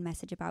has a good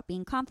message about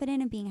being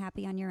confident and being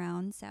happy on your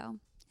own. So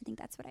I think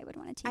that's what I would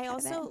want to take out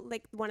of it. I also,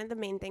 like, one of the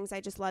main things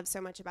I just love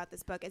so much about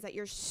this book is that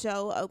you're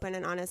so open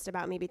and honest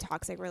about maybe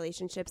toxic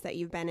relationships that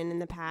you've been in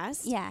the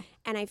past. Yeah.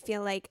 And I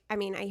feel like, I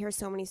mean, I hear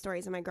so many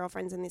stories of my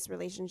girlfriends in this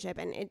relationship,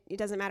 and it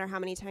doesn't matter how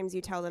many times you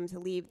tell them to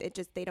leave. It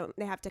just, they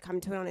have to come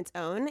to it on its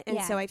own.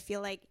 And so I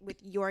feel like with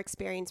your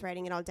experience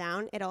writing it all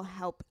down, it'll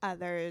help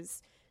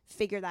others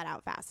figure that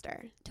out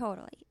faster.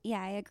 Totally.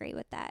 Yeah, I agree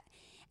with that.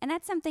 And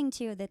that's something,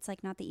 too, that's,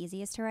 like, not the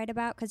easiest to write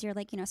about, because you're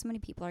like, so many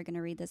people are going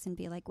to read this and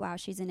be like, wow,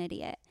 she's an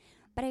idiot.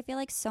 But I feel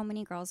like so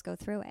many girls go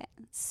through it.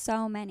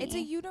 So many. It's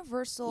a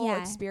universal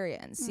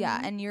experience. Mm-hmm.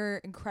 Yeah. And you're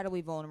incredibly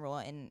vulnerable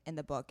in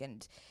the book.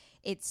 And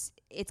it's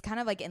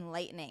kind of like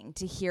enlightening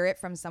to hear it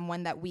from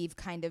someone that we've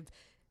kind of,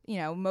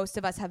 most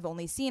of us have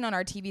only seen on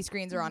our TV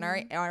screens or on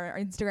our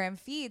Instagram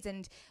feeds.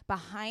 And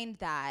behind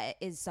that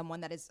is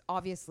someone that is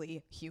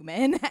obviously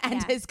human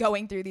and is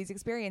going through these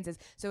experiences.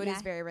 So it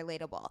is very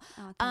relatable.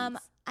 Oh,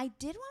 I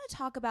did want to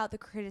talk about the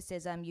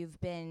criticism you've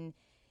been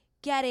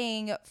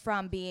getting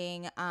from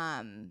being,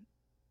 a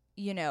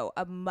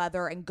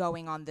mother and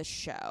going on the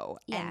show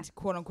and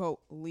quote unquote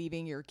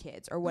leaving your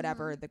kids or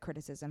whatever the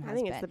criticism has been. I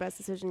think it's the best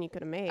decision you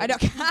could have made. I know.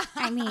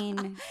 I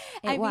mean,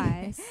 it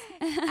was.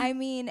 I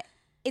mean,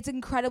 it's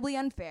incredibly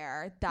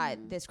unfair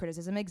that this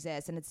criticism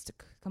exists, and it's a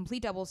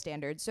complete double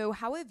standard. So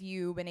how have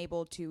you been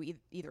able to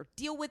either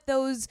deal with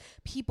those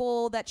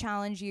people that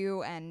challenge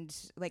you, and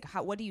like,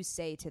 what do you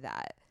say to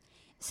that?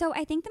 So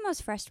I think the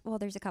most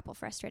there's a couple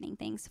frustrating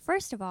things.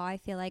 First of all, I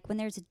feel like when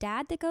there's a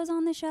dad that goes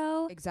on the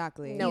show,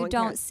 exactly, you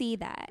don't see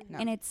that. No.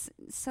 And it's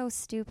so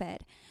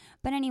stupid.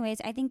 But anyways,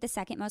 I think the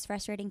second most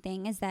frustrating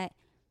thing is that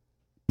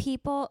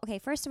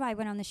first of all, I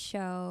went on the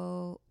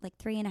show like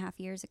 3.5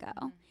 years ago.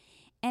 Mm-hmm.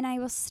 And I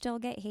will still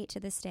get hate to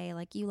this day.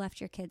 Like, you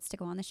left your kids to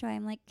go on the show.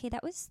 I'm like, okay,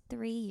 that was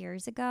 3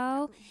 years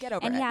ago. Get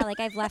over it. And yeah, like,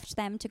 I've left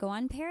them to go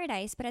on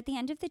Paradise. But at the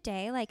end of the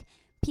day, like,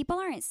 people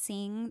aren't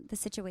seeing the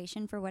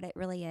situation for what it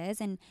really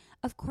is. And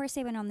of course,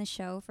 I went on the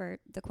show for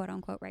the quote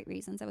unquote right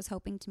reasons. I was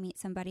hoping to meet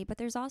somebody. But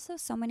there's also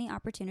so many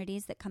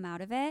opportunities that come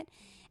out of it.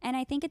 And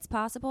I think it's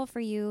possible for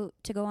you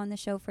to go on the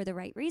show for the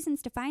right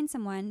reasons to find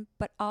someone,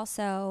 but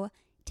also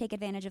take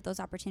advantage of those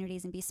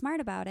opportunities and be smart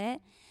about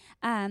it.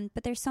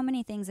 But there's so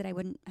many things that I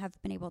wouldn't have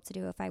been able to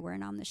do if I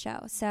weren't on the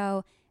show.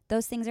 So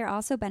those things are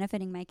also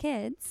benefiting my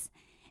kids.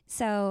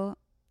 So,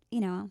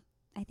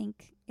 I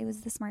think it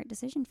was the smart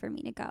decision for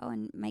me to go.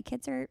 And my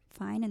kids are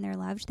fine and they're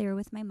loved. They were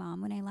with my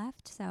mom when I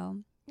left. So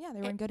yeah,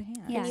 they were in good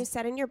hands. And you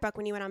said in your book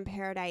when you went on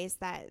Paradise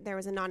that there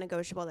was a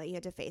non-negotiable that you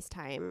had to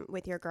FaceTime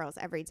with your girls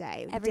every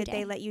day. Did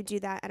they let you do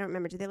that? I don't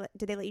remember. Did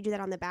they let you do that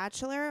on The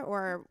Bachelor,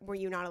 or were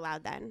you not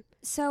allowed then?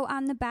 So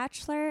on The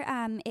Bachelor,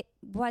 it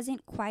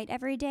wasn't quite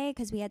every day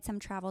because we had some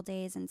travel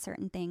days and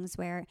certain things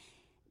where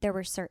there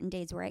were certain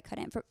days where I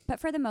couldn't. But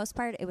for the most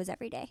part, it was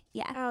every day.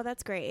 Yeah. Oh,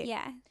 that's great.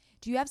 Yeah.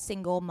 Do you have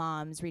single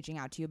moms reaching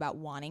out to you about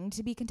wanting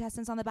to be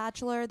contestants on The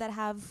Bachelor that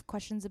have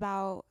questions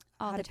about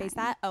All how the to face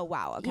time. that? Oh,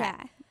 wow. Okay.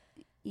 Yeah.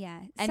 Yeah.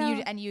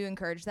 And you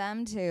encourage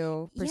them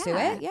to pursue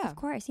it? Yeah. Of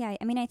course. Yeah.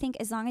 I mean, I think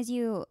as long as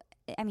you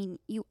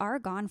are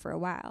gone for a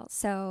while.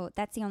 So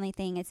that's the only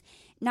thing. It's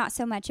not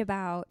so much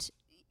about,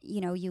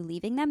 you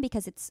leaving them,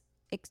 because it's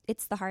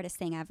the hardest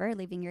thing ever,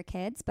 leaving your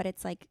kids, but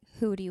it's like,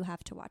 who do you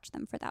have to watch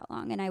them for that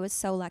long? And I was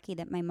so lucky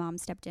that my mom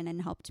stepped in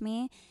and helped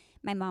me.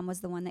 My mom was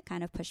the one that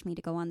kind of pushed me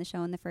to go on the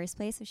show in the first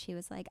place. So she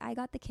was like, I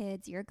got the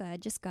kids. You're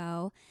good. Just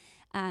go.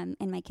 And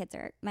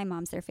my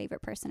mom's their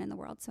favorite person in the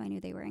world. So I knew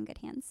they were in good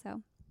hands.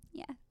 So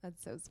yeah.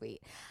 That's so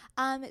sweet.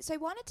 So I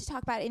wanted to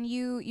talk about, and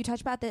you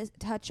touch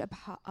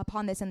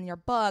upon this in your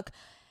book.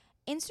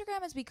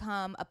 Instagram has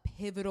become a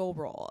pivotal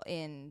role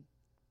in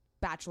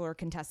Bachelor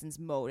contestants'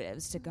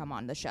 motives to come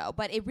on the show,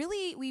 but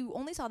we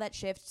only saw that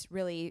shift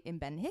really in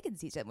Ben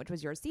Higgins' season, which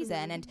was your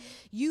season, and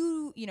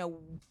you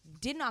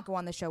did not go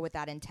on the show with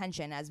that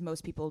intention, as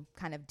most people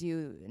kind of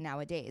do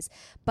nowadays.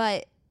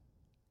 But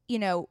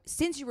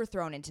since you were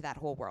thrown into that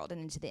whole world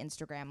and into the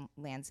Instagram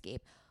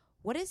landscape,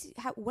 what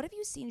have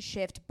you seen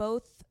shift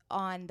both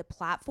on the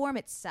platform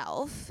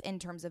itself in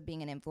terms of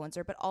being an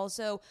influencer, but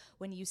also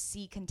when you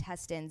see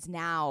contestants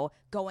now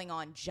going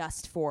on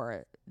just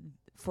for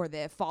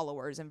the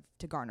followers and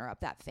to garner up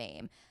that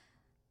fame?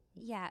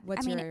 Yeah.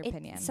 What's your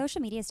opinion?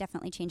 Social media has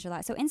definitely changed a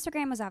lot. So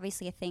Instagram was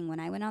obviously a thing when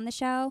I went on the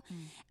show,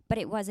 but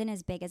it wasn't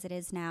as big as it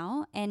is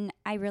now. And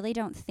I really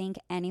don't think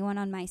anyone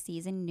on my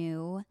season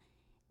knew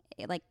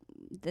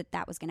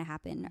that was going to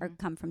happen or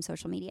come from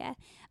social media,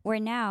 where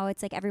now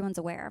it's like everyone's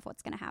aware of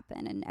what's going to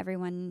happen and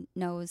everyone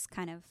knows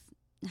kind of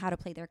how to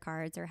play their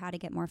cards or how to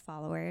get more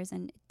followers.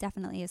 And it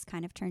definitely has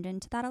kind of turned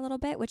into that a little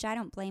bit, which I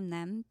don't blame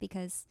them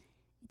because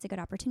it's a good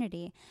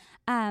opportunity.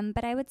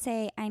 But I would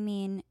say,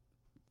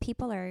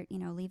 people are,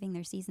 leaving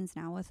their seasons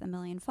now with 1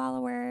 million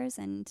followers.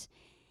 And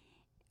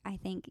I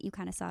think you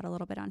kind of saw it a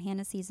little bit on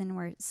Hannah's season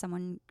where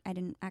someone I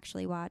didn't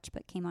actually watch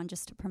but came on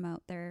just to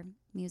promote their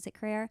music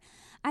career.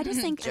 I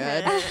just think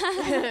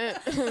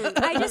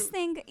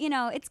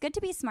it's good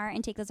to be smart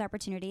and take those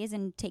opportunities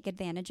and take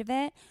advantage of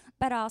it.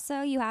 But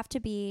also you have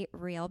to be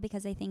real,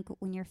 because I think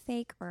when you're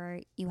fake or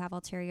you have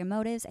ulterior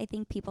motives, I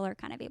think people are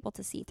kind of able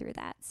to see through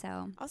that.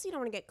 So also, you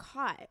don't want to get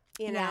caught,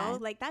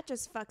 like that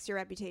just fucks your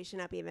reputation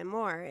up even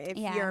more. If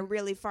you're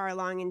really far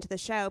along into the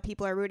show,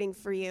 people are rooting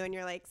for you and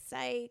you're like,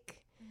 psych.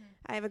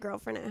 I have a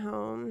girlfriend at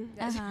home.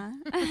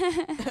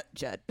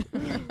 Judd.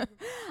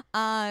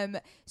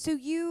 So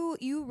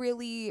you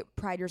really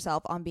pride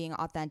yourself on being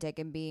authentic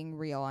and being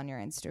real on your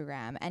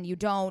Instagram, and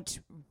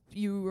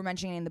you were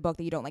mentioning in the book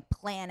that you don't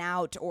plan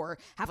out or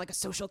have a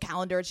social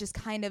calendar. It's just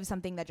kind of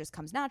something that just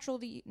comes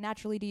naturally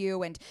to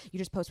you, and you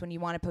just post when you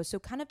want to post. So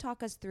kind of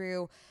talk us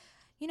through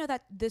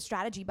that the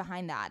strategy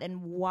behind that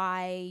and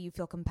why you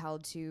feel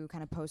compelled to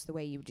kind of post the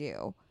way you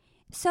do.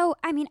 So,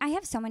 I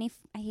have so many,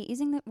 I hate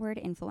using the word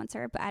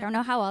influencer, but I don't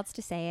know how else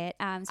to say it.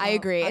 So I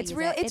agree. It's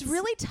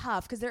really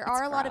tough because there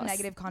are a lot of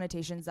negative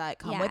connotations that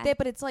come with it,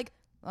 but it's like,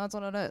 that's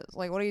what it is.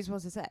 Like, what are you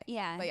supposed to say?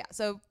 Yeah. But yeah,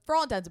 so for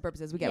all intents and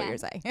purposes, we get what you're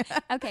saying.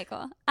 Okay,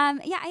 cool.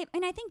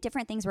 I think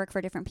different things work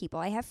for different people.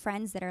 I have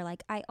friends that are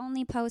like, I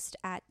only post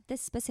at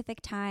this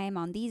specific time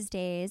on these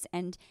days,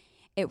 and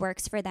it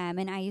works for them.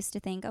 And I used to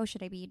think, oh,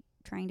 should I be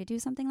trying to do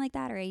something like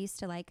that? Or I used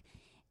to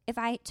if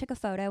I took a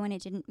photo and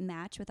it didn't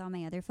match with all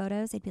my other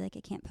photos, I'd be like,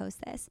 I can't post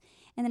this.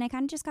 And then I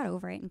kind of just got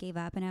over it and gave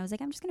up. And I was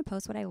like, I'm just going to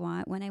post what I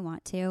want when I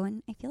want to.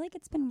 And I feel like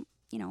it's been,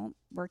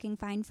 working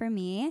fine for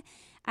me.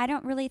 I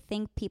don't really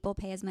think people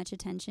pay as much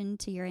attention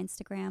to your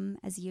Instagram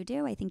as you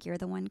do. I think you're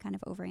the one kind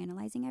of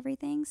overanalyzing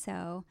everything.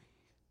 So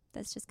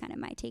that's just kind of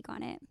my take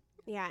on it.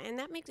 Yeah, and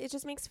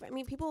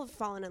people have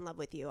fallen in love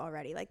with you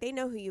already. Like, they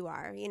know who you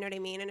are, you know what I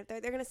mean? And if they're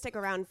going to stick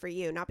around for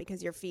you, not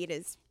because your feed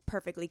is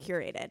perfectly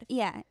curated.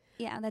 Yeah,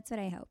 that's what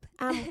I hope.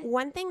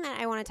 One thing that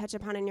I want to touch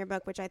upon in your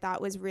book, which I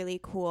thought was really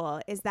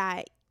cool, is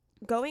that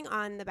going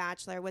on The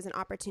Bachelor was an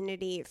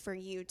opportunity for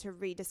you to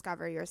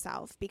rediscover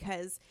yourself,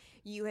 because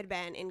you had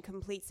been in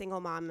complete single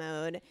mom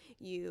mode.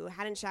 You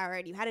hadn't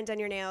showered, you hadn't done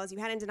your nails, you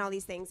hadn't done all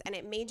these things, and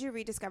it made you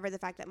rediscover the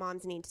fact that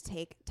moms need to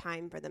take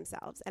time for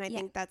themselves. And I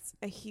think that's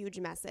a huge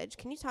message.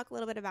 Can you talk a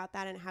little bit about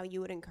that and how you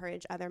would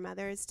encourage other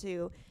mothers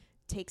to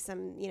take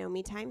some,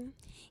 me time?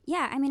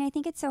 Yeah, I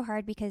think it's so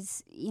hard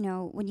because,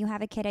 when you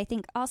have a kid, I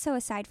think also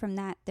aside from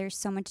that, there's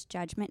so much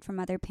judgment from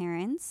other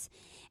parents.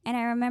 And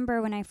I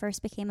remember when I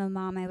first became a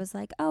mom, I was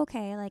like, oh,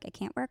 okay, I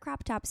can't wear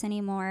crop tops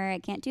anymore. I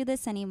can't do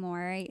this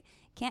anymore. I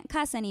can't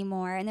cuss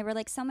anymore. And there were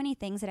so many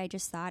things that I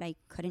just thought I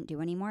couldn't do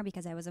anymore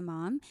because I was a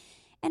mom.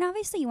 And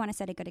obviously you want to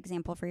set a good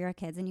example for your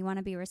kids and you want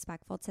to be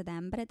respectful to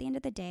them. But at the end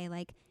of the day,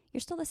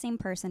 you're still the same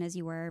person as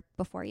you were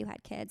before you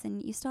had kids,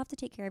 and you still have to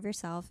take care of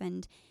yourself.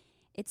 And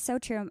it's so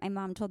true. My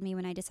mom told me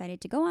when I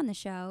decided to go on the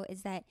show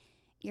is that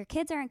your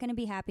kids aren't going to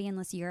be happy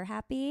unless you're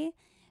happy.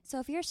 So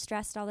if you're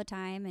stressed all the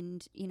time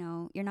and,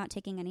 you're not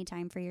taking any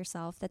time for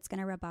yourself, that's going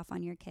to rub off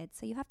on your kids.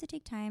 So you have to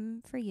take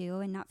time for you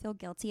and not feel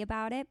guilty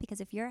about it, because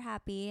if you're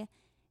happy,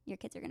 your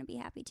kids are going to be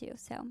happy too.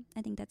 So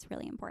I think that's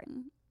really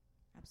important.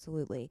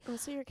 Absolutely.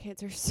 Also, your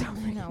kids are so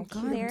No,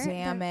 God They're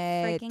damn the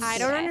it. freaking I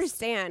don't cutest.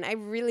 understand. I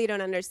really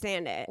don't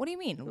understand it. What do you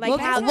mean? Like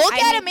look how- look I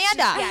at mean,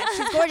 Amanda. yeah,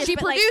 she's gorgeous. She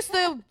but, like, produced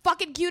the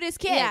fucking cutest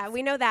kids. yeah,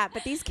 we know that.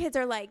 But these kids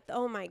are like,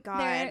 oh my God.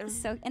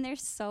 They're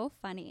so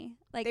funny.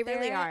 Like They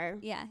really they're- are.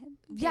 Yeah.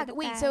 Yeah, they're the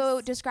wait, so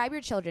best. describe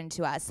your children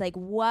to us. Like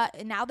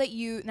what now that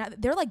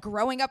they're like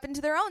growing up into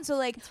their own. So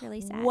like It's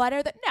really sad. what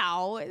are the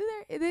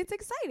it's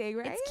exciting,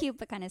 right? It's cute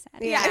but kind of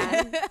sad.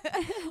 Yeah.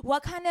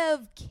 What kind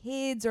of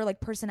kids or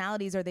like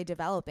personalities are they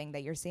developing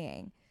that you're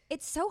seeing?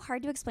 It's so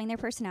hard to explain their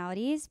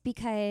personalities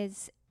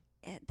because,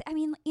 I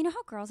mean, you know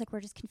how girls, like,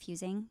 we're just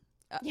confusing?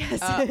 Yes.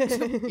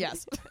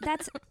 Yes.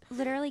 That's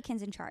literally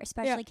Kin's in charge,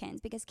 especially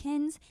Kin's, because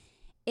Kin's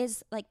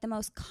is, like, the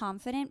most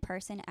confident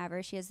person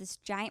ever. She has this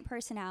giant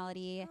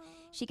personality.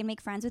 She can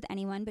make friends with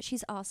anyone, but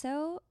she's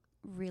also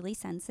really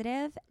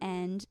sensitive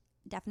and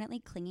definitely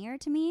clingier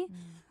to me,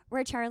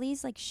 where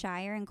Charlie's, like,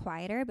 shyer and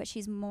quieter, but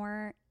she's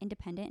more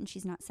independent and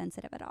she's not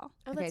sensitive at all.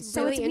 Oh, Okay, that's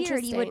So really it's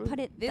weird. You would interesting. put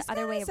it This the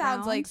other way kinda around.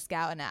 sounds like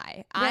Scout and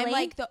I. I'm Really?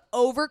 like the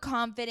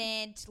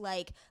overconfident,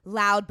 like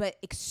loud but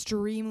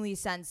extremely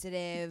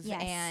sensitive,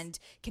 Yes. and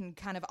can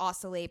kind of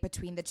oscillate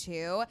between the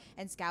two.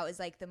 And Scout is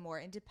like the more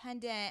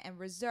independent and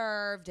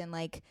reserved and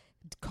like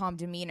calm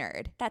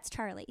demeanored. That's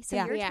Charlie. So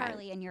Yeah. you're Yeah.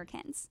 Charlie and you're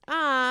Kin's.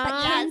 Aw.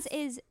 But Ken's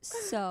is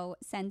so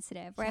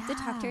sensitive. Where I have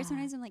to talk to her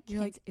sometimes. I'm like,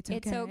 You're like, "Kins, it's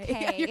it's okay."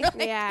 okay. You're like,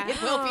 Yeah.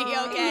 it will be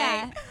Aw. okay.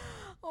 Yeah.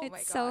 Oh my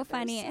It's God, so they're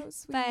funny.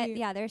 so But sweet.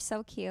 yeah, they're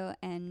so cute.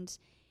 And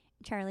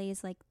Charlie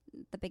is like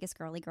the biggest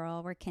girly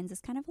girl, where Kin's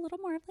is kind of a little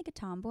more of like a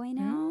tomboy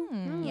now.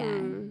 Mm. Yeah.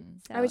 Mm.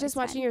 So I was just it's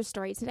watching fun. your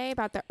story today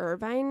about the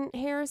Irvine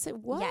hair. So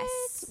what?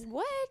 Yes.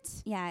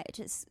 What? Yeah, it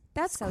just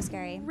That's so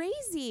scary.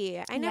 Crazy.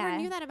 I never Yeah.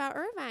 knew that about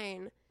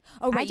Irvine.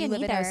 Oh, I right. You didn't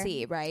live in either.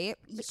 OC, right?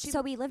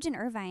 So we lived in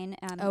Irvine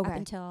up Okay.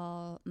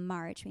 until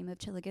March. We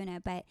moved to Laguna,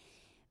 but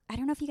I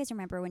don't know if you guys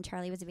remember when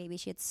Charlie was a baby,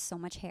 she had so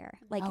much hair,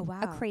 like Oh, wow.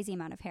 a crazy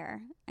amount of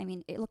hair. I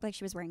mean, it looked like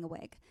she was wearing a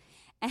wig.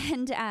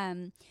 And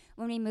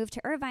when we moved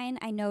to Irvine,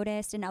 I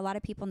noticed, and a lot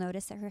of people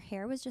noticed, that her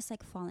hair was just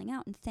like falling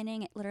out and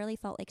thinning. It literally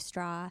felt like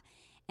straw.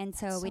 And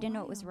so we didn't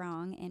know what was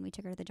wrong. And we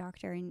took her to the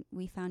doctor, and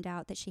we found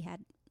out that she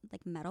had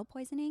like metal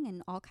poisoning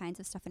and all kinds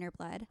of stuff in her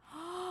blood.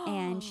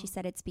 And she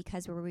said it's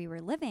because where we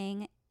were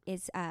living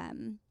is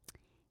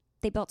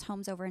they built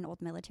homes over an old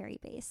military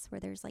base where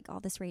there's like all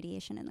this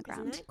radiation in the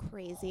ground. Isn't that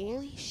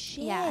crazy?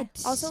 Shit. Yeah.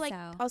 Also,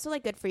 So-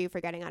 good for you for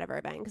getting out of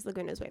Irvine because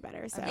Laguna's way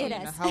better. So It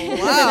is.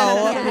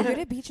 Hello. Yeah.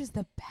 Laguna Beach is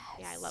the best.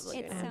 Yeah, I love It's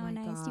Laguna. so Oh my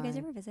nice. Do you guys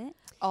God. ever visit?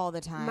 All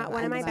the time. One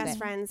I of my love best it.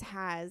 friends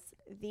has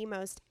the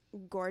most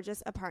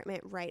gorgeous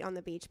apartment right on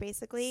the beach,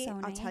 basically. So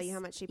I'll tell you nice. how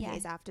much she Yeah.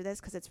 pays after this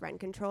because it's rent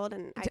controlled.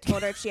 And I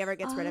told her if she ever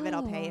gets rid of it,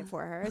 I'll pay Oh. it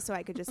for her so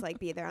I could just like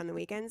be there on the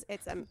weekends.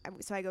 It's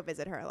so I go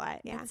visit her a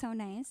lot. Yeah. That's so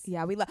nice.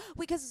 Yeah, we love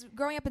because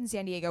growing up in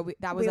San Diego,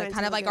 that was We like went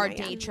kind to of like our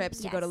Laguna, day yeah. trips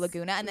to go to Yes.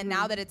 Laguna, and then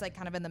now that it's like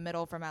kind of in the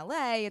middle from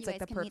LA, it's You like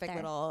the guys can meet perfect there.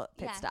 little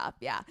pit Yeah. stop.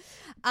 Yeah.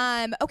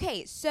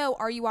 Okay, so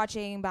are you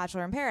watching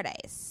Bachelor in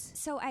Paradise?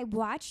 So I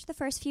watched the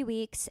first few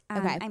weeks.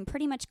 Okay. I'm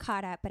pretty much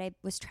caught up, but I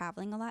was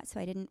traveling a lot, so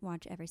I didn't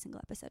watch every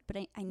single episode. But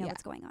I know Yeah.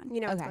 what's going on.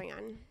 You know what's Okay. going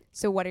on.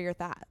 So what are your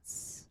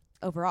thoughts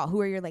overall? Who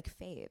are your like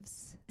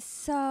faves?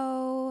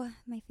 So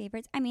my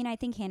favorites. I mean, I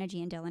think Hannah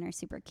G and Dylan are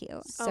super cute.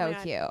 Oh So my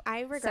God. cute. I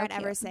regret cute.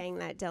 ever saying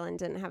that Dylan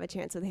didn't have a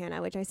chance with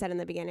Hannah, which I said in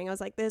the beginning. I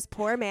was like, this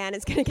poor man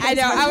is going to get I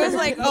know. his I was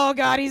husband. like, oh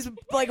god, he's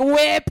like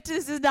whipped.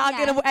 This is not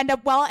Yeah. gonna end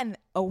up well. And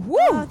whoo,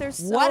 Oh, they're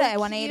so what a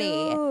 180.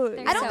 cute.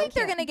 They're I don't so think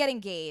they're cute. gonna get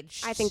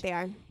engaged. I think they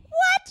are.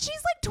 What? She's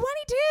like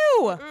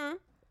 22. Mm.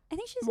 I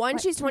think she's One,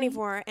 what, she's 20?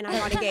 24, and I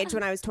got engaged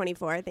when I was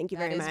 24. Thank you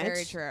That very is much.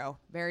 very true.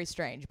 Very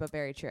strange, but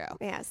very true.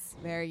 Yes.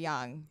 Very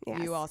young.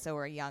 Yes. You also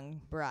were a young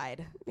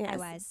bride. Yes. I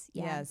was.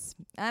 Yeah. Yes.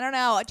 I don't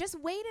know. Just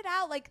wait it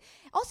out. Like,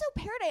 also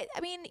Paradise.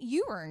 I mean,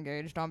 you were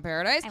engaged on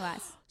Paradise. I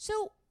was.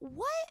 So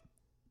what?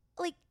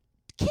 Like,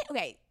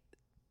 okay.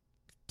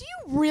 Do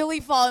you really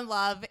fall in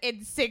love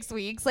in 6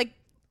 weeks? Like,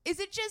 is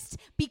it just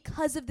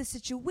because of the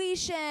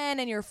situation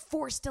and you're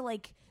forced to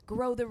like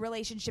grow the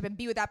relationship and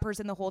be with that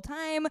person the whole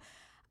time?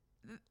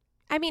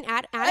 I mean,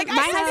 Like, my I just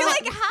feel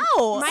husband, like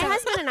how? my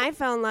husband and I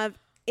fell in love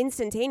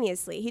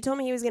instantaneously. He told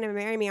me he was going to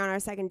marry me on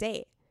our second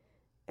date,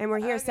 and we're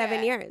here 7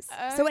 Okay. years.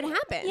 So it Okay.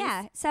 happens.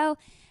 Yeah. So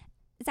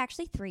it's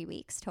actually 3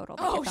 weeks total.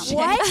 that Oh, we filmed shit.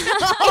 it.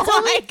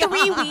 It's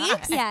only 3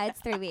 weeks? Yeah, it's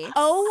 3 weeks.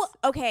 Oh,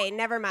 okay.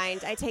 Never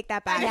mind. I take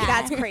that back. Yeah.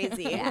 That's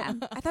crazy. Yeah.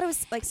 I thought it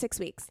was like 6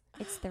 weeks.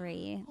 It's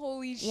 3.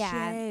 Holy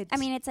Yeah. shit. I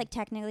mean, it's like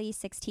technically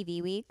 6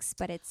 TV weeks,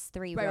 but it's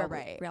 3 Right, real,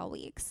 right. real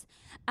weeks.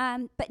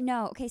 But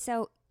no, okay,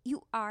 so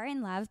you are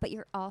in love, but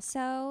you're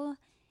also,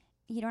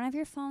 you don't have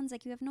your phones.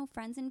 Like, you have no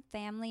friends and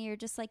family. You're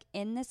just like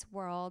in this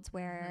world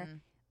where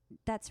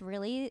that's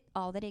really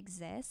all that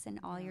exists and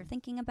all you're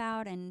thinking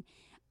about. And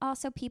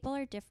also, people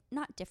are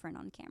not different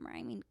on camera.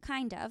 I mean,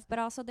 kind of, but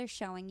also they're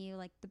showing you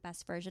like the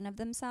best version of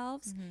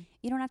themselves.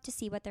 You don't have to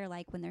see what they're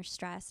like when they're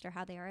stressed or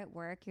how they are at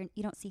work.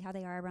 You don't see how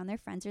they are around their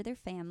friends or their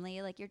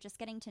family. Like, you're just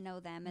getting to know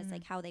them as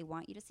like how they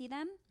want you to see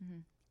them.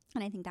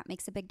 And I think that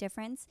makes a big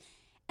difference.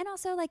 And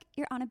also, like,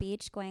 you're on a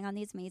beach going on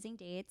these amazing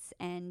dates,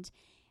 and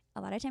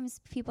a lot of times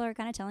people are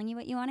kind of telling you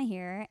what you want to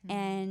hear.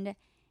 And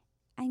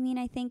I mean,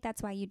 I think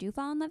that's why you do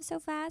fall in love so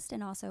fast,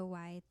 and also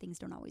why things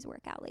don't always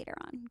work out later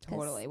on.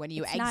 Totally. When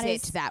you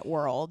exit that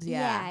world.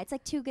 Yeah. It's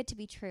like too good to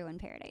be true in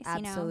Paradise.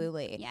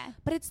 Absolutely. You know? Yeah.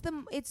 But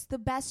it's the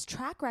best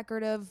track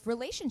record of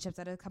relationships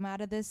that have come out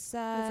of this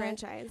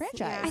franchise.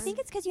 I think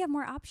it's because you have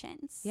more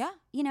options. Yeah.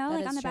 You know, That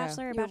like is on The true.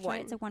 Bachelor or You have Bachelorette, one.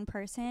 it's like one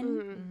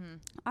person.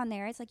 On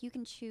there, it's like you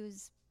can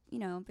choose, you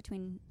know,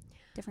 between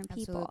different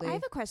people. Absolutely. I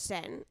have a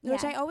question,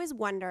 which I always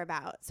wonder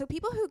about. So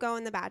people who go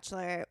in The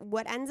Bachelor,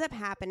 what ends up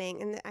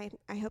happening, and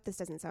I hope this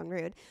doesn't sound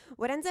rude,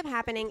 what ends up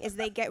happening is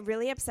they get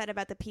really upset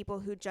about the people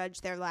who judge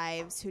their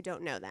lives who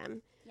don't know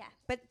them. Yeah.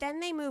 But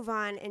then they move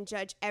on and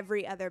judge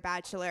every other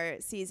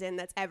Bachelor season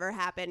that's ever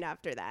happened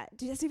after that.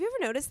 Have you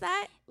ever noticed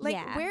that? Like,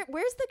 Yeah.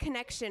 where's the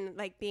connection,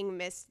 like, being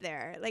missed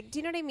there? Like, do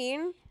you know what I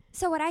mean?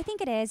 So what I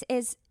think it is,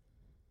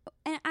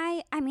 and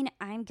I mean,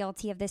 I'm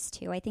guilty of this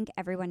too. I think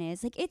everyone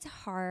is. Like, it's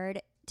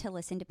hard to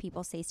listen to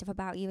people say stuff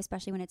about you,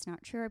 especially when it's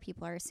not true or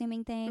people are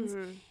assuming things,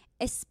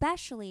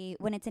 especially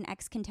when it's an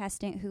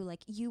ex-contestant who, like,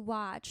 you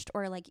watched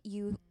or, like,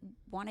 you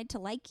wanted to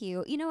like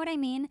you. You know what I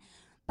mean?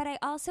 But I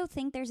also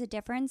think there's a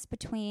difference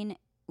between,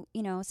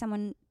 you know,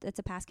 someone that's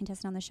a past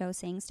contestant on the show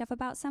saying stuff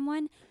about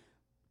someone,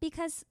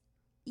 because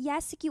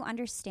yes, you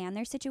understand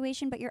their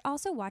situation, but you're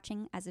also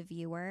watching as a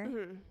viewer.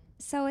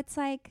 So it's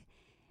like,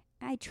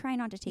 I try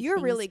not to take You're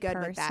things really good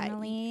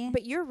personally. with that.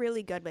 But you're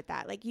really good with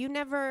that. Like, you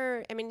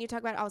never, I mean, you talk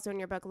about also in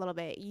your book a little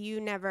bit, you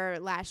never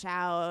lash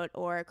out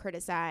or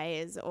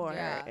criticize or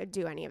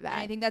do any of that.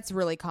 And I think that's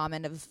really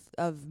common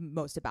of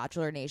most of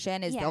Bachelor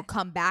Nation is they'll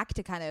come back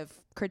to kind of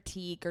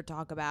critique or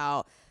talk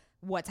about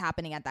what's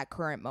happening at that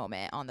current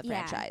moment on the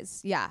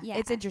franchise. Yeah.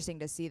 It's interesting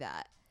to see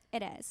that.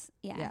 It is.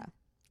 Yeah.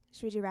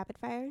 Should we do rapid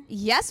fire?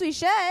 Yes, we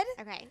should.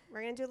 Okay.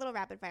 We're going to do a little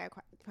rapid fire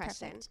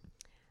question. Perfect.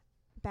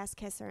 Best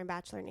kisser in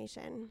Bachelor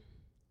Nation?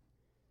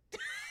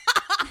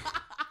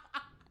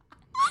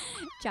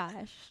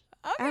 Josh.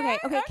 Okay.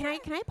 Can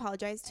I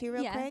apologize to you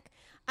real quick?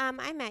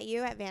 I met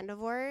you at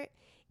Vandevort,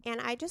 and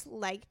I just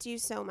liked you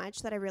so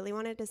much that I really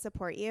wanted to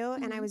support you,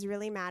 and I was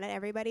really mad at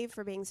everybody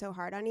for being so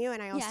hard on you,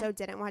 and I also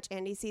didn't watch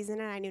Andy's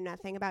season, and I knew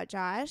nothing about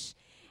Josh,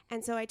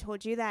 and so I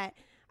told you that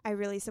I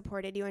really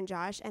supported you and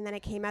Josh, and then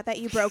it came out that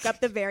you broke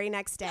up the very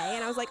next day,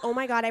 and I was like, oh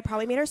my God, I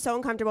probably made her so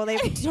uncomfortable. They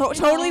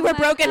totally were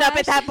broken up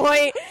at that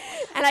point,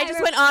 and I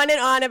just went on and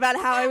on about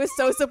how I was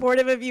so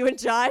supportive of you and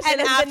Josh. And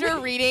after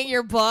reading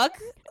your book,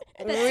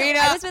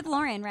 I was with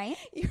Lauren, right?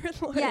 you were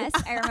Lauren. Yes,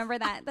 I remember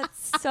that.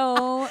 That's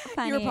so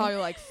funny. you were probably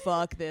like,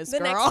 fuck this The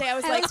girl. next day I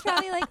was I like, was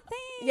probably like,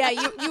 thanks. yeah,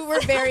 you were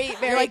very,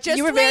 very, like, just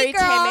you were wait, very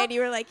girl. timid. You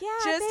were like, yeah,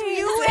 Just thanks.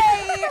 you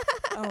wait.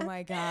 Oh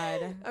my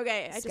God.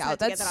 Okay, I just Scout, had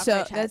to get that's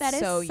that off my chest. That is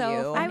so so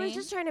you. funny. I was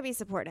just trying to be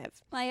supportive.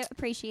 I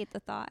appreciate the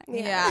thought.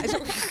 Yeah.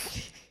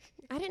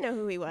 I didn't know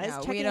who he was. No,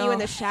 we Checking you don't- in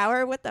the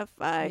shower. What the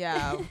fuck?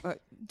 Yeah.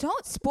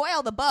 Don't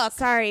spoil the book.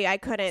 Sorry, I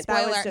couldn't.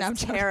 That was Spoiler. No, I'm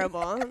just joking.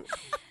 terrible.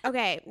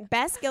 Okay,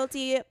 best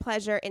guilty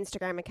pleasure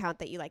Instagram account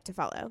that you like to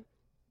follow.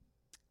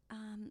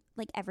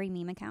 Like every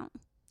meme account.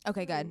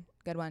 Okay, good.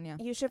 Good one, yeah.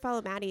 You should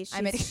follow Maddie.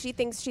 I'm a- She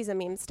thinks she's a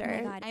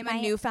memester. Oh my God. I'm My-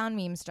 a newfound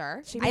meme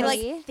star. She I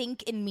posts- like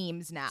think in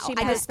memes now. She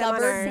I posts them on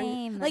discovered her-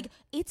 Same. like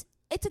it's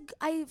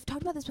I've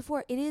talked about this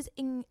before. It is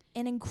an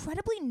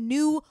incredibly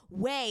new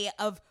way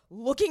of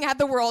looking at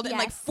the world and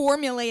like Yes.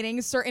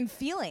 formulating certain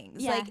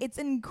feelings. Yeah. Like it's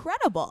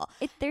incredible.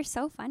 They're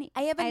so funny.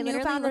 I have a literally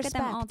newfound look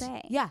respect. at them all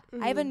day. Yeah,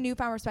 I have a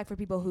newfound respect for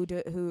people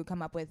who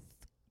come up with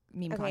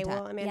meme Okay, content.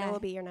 well, Amanda Yeah. will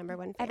be your number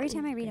one fan. Every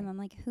time I read them, I'm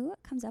like, who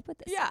comes up with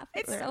this Yeah, stuff?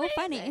 It's it's so amazing.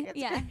 funny. It's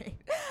Yeah. great.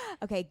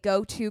 Okay,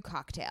 go-to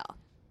cocktail.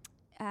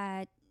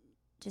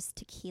 Just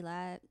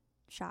tequila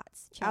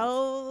shots. chilled.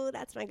 Oh,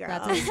 that's my girl.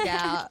 That's a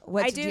scout.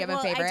 What do you have a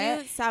favorite? I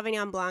do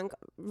Sauvignon Blanc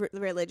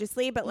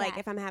religiously, but like Yeah.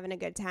 if I'm having a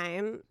good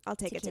time, I'll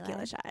take a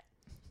tequila Tequila. shot.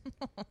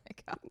 Oh my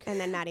God. And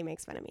then Maddie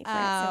makes fun of me for it.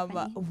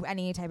 so funny.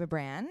 Any type of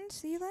brand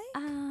that you like?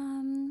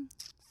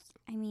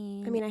 I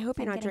mean, I hope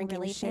if you're I'm not getting drinking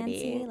really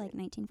shitty. fancy, like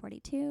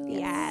 1942.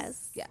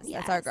 Yes. Yes,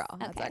 Yes. that's our girl.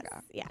 That's Okay. our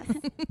girl. Yes.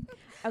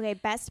 Okay,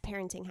 best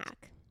parenting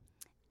hack.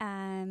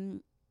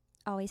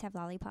 Always have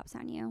lollipops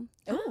on you.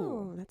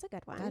 Oh, that's a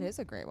good one. That is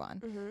a great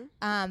one.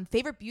 Mm-hmm.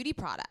 Favorite beauty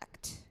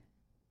product?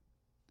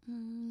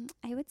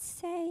 I would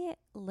say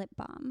lip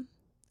balm.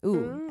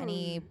 Ooh,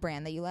 any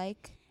brand that you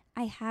like?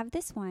 I have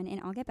this one, and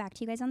I'll get back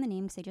to you guys on the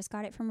name because I just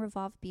got it from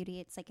Revolve Beauty.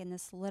 It's like in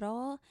this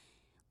little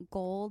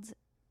gold,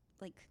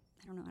 like,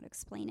 I don't know how to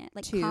explain it,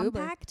 like Tube or-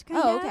 compact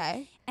kind Oh, of.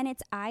 okay. And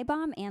it's eye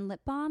balm and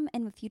lip balm.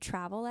 And if you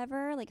travel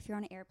ever, like if you're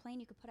on an airplane,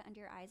 you could put it under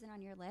your eyes and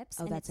on your lips.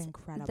 Oh, and that's it's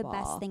incredible. the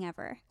best thing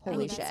ever. Holy I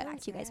need to shit. get back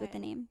to you guys with the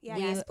name. Yeah,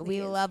 we, yes, we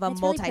please. love a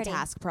It's really pretty.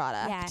 multitask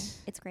product. Yeah,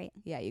 it's great.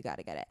 Yeah, you got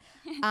to get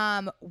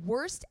it.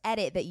 Worst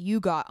edit that you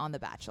got on The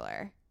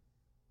Bachelor?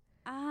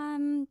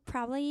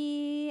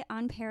 Probably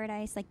on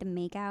Paradise, like the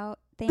makeout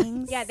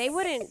things. Yeah, they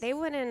would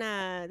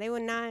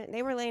not.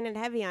 They were laying it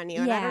heavy on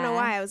you, and I don't know Yeah.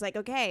 why. I was like,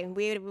 okay,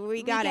 we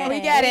got it. We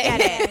get it.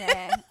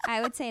 get it.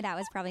 I would say that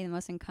was probably the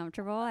most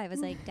uncomfortable. I was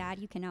like, Dad,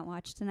 you cannot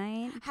watch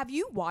tonight. Have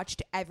you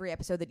watched every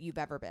episode that you've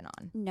ever been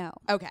on? No.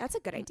 Okay. That's a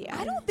good idea.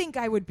 I don't think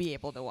I would be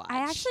able to watch. I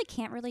actually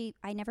can't really,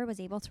 I never was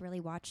able to really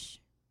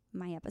watch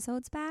my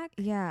episodes back.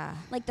 Yeah.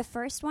 Like the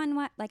first one,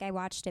 like I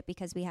watched it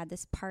because we had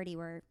this party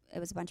where it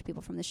was a bunch of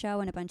people from the show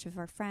and a bunch of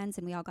our friends,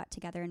 and we all got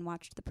together and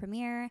watched the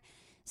premiere.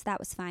 So that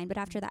was fine. But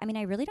after that, I mean,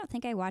 I really don't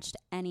think I watched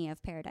any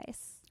of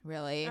Paradise.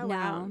 Really? Oh, No.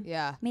 wow.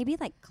 Yeah. Maybe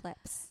like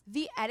clips.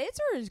 The edits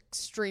are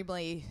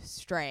extremely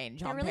strange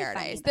They're on really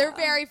Paradise. funny, They're though.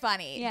 very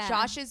funny. Yeah.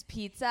 Josh's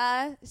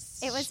pizza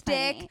It was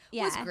stick funny.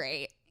 was Yeah.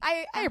 great.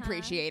 I Uh-huh.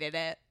 appreciated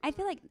it. I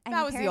feel like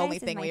That was the only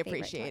Paradise is thing my we favorite one.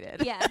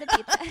 appreciated. Yeah, the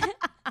pizza.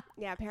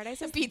 Yeah, Paradise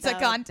The is pizza the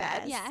contest.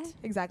 best. Yeah.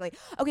 Exactly.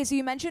 Okay, so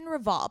you mentioned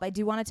Revolve. I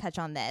do want to touch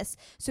on this.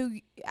 So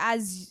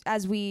as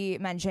we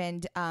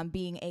mentioned,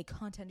 being a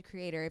content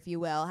creator, if you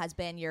will, has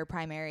been your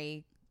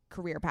primary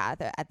career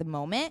path at the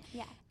moment.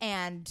 Yeah.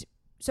 And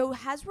so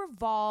has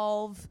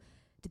Revolve,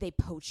 did they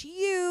poach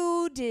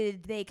you?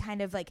 Did they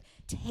kind of like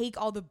take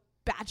all the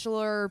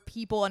Bachelor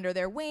people under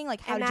their wing?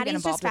 Like how And did you get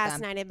Maddie's involved just with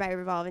them? fascinated by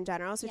Revolve in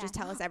general, so Yeah. just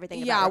tell us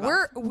everything Yeah, about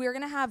Revolve. we're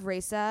gonna have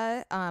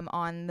Raisa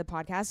on the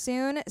podcast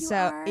soon. You so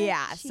are?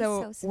 yeah, She's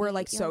so so we're sweet.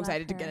 like so You'll love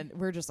excited to her. get.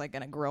 We're just like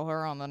gonna grill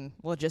her on the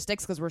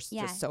logistics because we're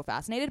Yeah. just so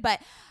fascinated.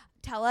 But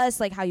tell us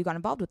like how you got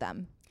involved with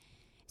them.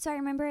 So I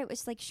remember it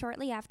was like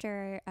shortly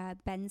after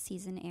Ben's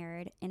season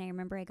aired, and I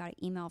remember I got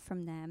an email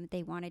from them.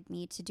 They wanted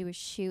me to do a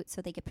shoot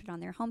so they could put it on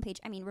their homepage.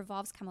 I mean,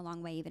 Revolve's come a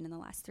long way even in the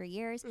last 3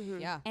 years.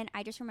 Yeah. And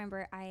I just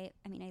remember I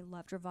mean, I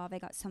loved Revolve. I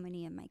got so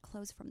many of my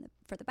clothes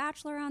for the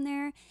Bachelor on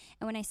there.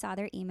 And when I saw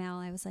their email,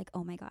 I was like,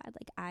 oh my God,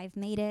 like I've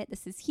made it.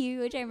 This is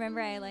huge. I remember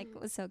I like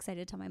was so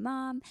excited to tell my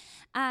mom.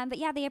 But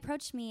yeah, they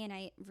approached me, and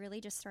I really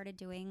just started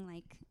doing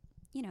like,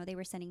 you know, they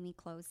were sending me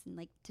clothes and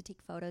like to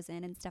take photos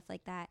in and stuff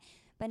like that.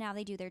 But now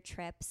they do their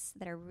trips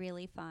that are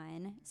really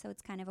fun. So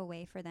it's kind of a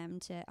way for them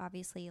to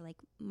obviously like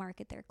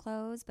market their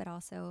clothes, but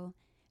also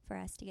for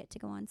us to get to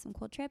go on some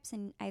cool trips.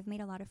 And I've made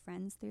a lot of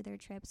friends through their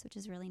trips, which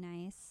is really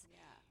nice.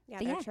 Yeah,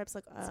 But their yeah, trips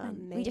look It's fun.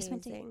 amazing. We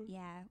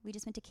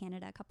just went to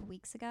Canada a couple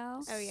weeks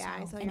ago. Oh yeah,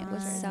 I saw And your it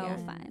was pictures, so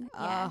yeah. fun.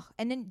 Yeah. Oh,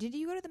 and then did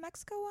you go to the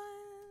Mexico one?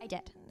 I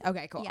did.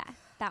 Okay, cool. Yeah.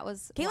 That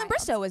was Caitlin wild.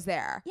 Bristow was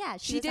there. Yeah,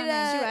 She was did on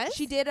there. She was?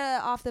 she did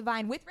a off the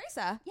vine with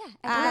Raisa. Yeah,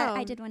 Oh.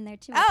 I did one there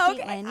too. Oh, with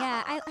okay. Caitlin.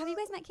 Yeah, have you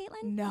guys met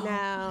Caitlin? No,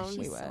 No. we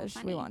She's so wish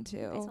we funny. want to.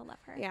 I still love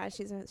her. Yeah,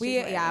 she's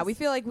We Liz. we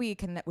feel like we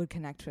would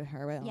connect with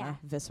her on Yeah.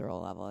 a visceral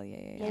level.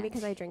 Yeah. Maybe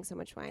because I drink so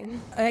much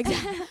wine.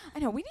 Exactly. I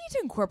know we need to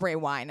incorporate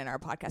wine in our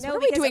podcast. No, what are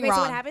we because doing okay, so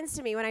wrong? what happens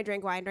to me when I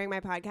drink wine during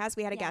my podcast?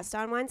 We had a Yeah. guest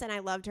on once, and I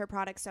loved her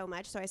product so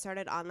much, so I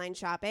started online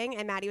shopping.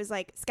 And Maddie was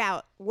like,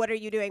 "Scout, what are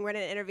you doing? We're in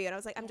an interview." And I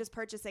was like, "I'm just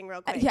purchasing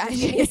real quick." Yeah,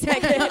 Just give me a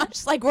second."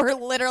 just like we're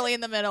literally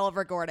in the middle of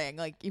recording.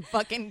 Like you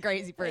fucking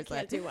crazy I person.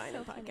 can't do wine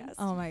on podcast.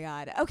 Oh my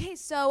god. Okay,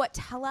 so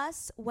tell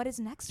us what is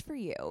next for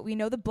you. We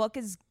know the book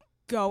is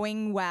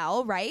going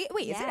well, right?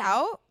 Wait, is it Yeah.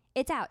 out?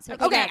 It's out. So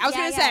it Okay, came out- I was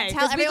yeah, gonna yeah. say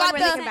Tell because we everyone got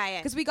where they can buy it.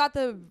 because we got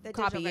the The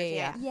copy. digital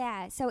version,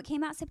 Yeah. Yeah, so it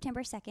came out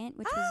September 2nd,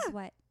 which was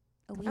what,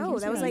 a week Oh,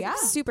 that was ago? like Yeah.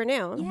 super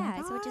new.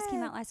 Yeah, so it just came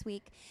God. out last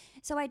week.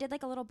 So I did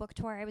like a little book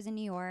tour. I was in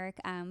New York,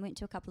 went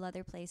to a couple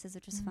other places,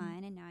 which was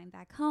fun, and now I'm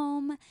back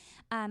home.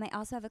 I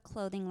also have a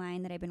clothing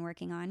line that I've been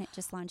working on. It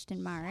just launched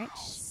in March,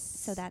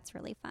 so that's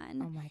really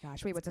fun. Oh my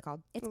gosh. Wait, what's it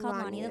called? It's called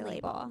Lonnie Lonnie the the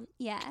Label. Label.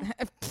 Yeah.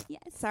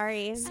 Yes.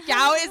 Sorry.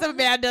 Scout is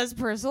Amanda's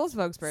personal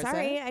spokesperson.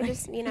 Sorry, I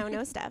just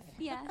know stuff.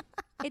 Yeah.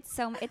 It's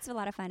a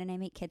lot of fun, and I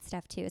make kids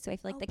stuff too. So I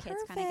feel like Oh, the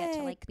kids kind of get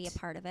to like be a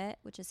perfect. part of it,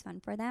 which is fun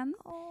for them.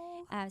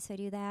 Oh. So I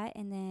do that,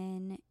 and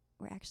then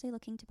we're actually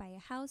looking to buy a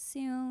house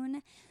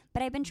soon.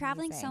 But I've been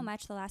traveling so Amazing.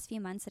 much the last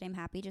few months that I'm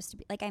happy just to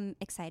be like I'm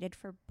excited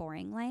for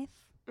boring life.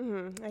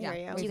 Mm-hmm, I Yeah.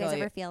 hear you. Do you feel guys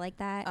you. ever feel like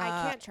that?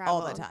 I can't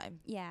all the travel. time.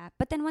 Yeah,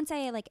 but then once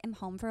I like am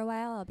home for a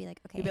while, I'll be like,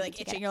 okay, You'll be I like need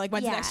to itching. get- You're like,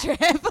 when's yeah. the next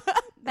trip?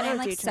 But I I'm don't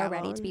like do so ready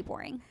travel. to be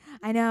boring.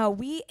 I know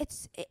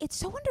it's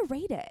so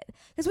underrated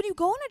because when you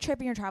go on a trip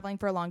and you're traveling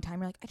for a long time,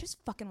 you're like, I just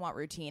fucking want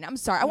routine. I'm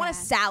sorry, I want a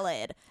Yeah.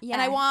 salad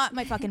and I want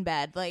my fucking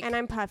bed. Like, And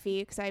I'm puffy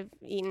because I've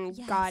eaten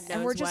Yes. God knows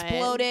and we're just what.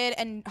 bloated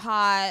and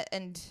hot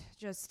and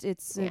just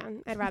it's Yeah,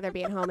 I'd rather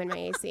be at home in my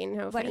AC.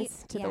 No What do you-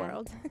 offense to the yeah.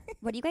 world.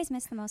 What do you guys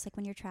miss the most? Like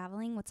when you're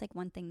traveling, what's like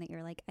one thing that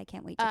you're like, I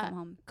can't wait to come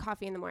home?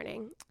 Coffee in the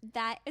morning.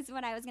 That is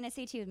what I was gonna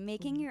say too.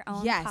 Making your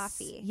own yes,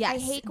 coffee. yes. I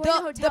hate the, going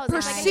to hotels. The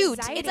It's like an pursuit.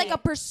 It's anxiety. like a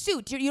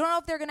pursuit. You don't know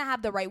if they're gonna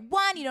have the right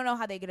one. You don't know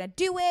how they're gonna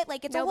do it.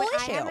 Like it's a No, whole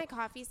but issue. I have my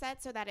coffee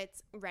set so that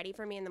it's ready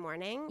for me in the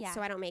morning. Yeah.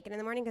 So I don't make it in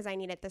the morning because I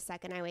need it the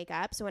second I wake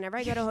up. So whenever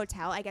I go to a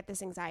hotel, I get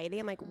this anxiety.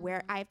 I'm like,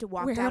 where I have to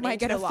walk Where down am I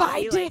into gonna the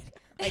lobby find like, it?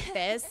 like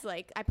this.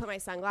 Like I put my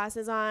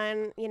sunglasses on,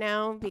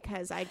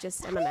 because I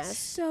just am a That is mess.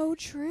 so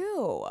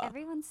true.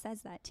 Everyone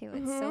says that too.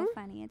 It's so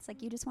funny. It's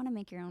like you just want to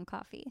make your own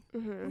coffee.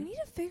 Mm-hmm. We need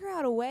to figure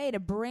out a way to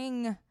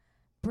bring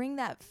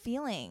that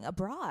feeling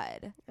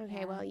abroad. Okay,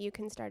 Yeah. well, you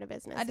can start a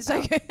business. I just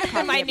about like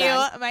coffee my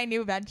abroad.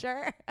 new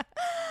venture.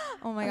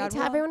 Oh my God.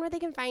 Tell everyone where they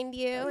can find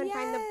you and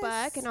find the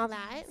book and all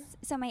that.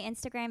 So my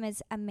Instagram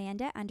is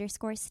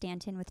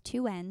Amanda_Stanton with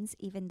 2 N's,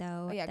 even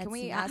though that's can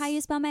we not ask, how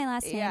you spell my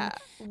last name. Yeah.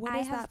 What I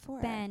is have that for?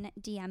 been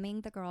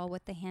DMing the girl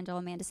with the handle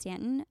Amanda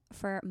Stanton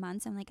for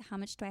months. I'm like, how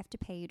much do I have to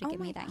pay you to give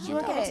me that She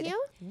won't handle? give it to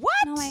you? What?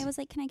 No, I was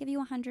like, can I give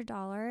you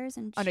 $100?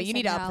 And Oh, no, she you said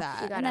need to up no.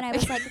 that. And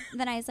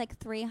then I was like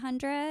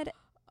 300.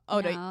 Oh,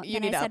 no, you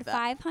then need I to said up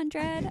that.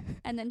 500,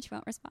 and then she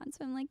won't respond.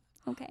 So I'm like,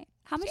 okay,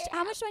 how much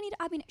do I need?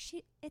 I mean,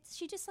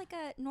 she just like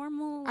a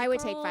normal. I would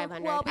take girl.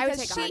 500. Well, I would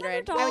because take she-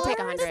 100. I would take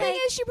The 100. thing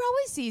is, she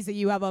probably sees that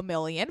you have 1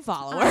 million I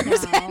followers.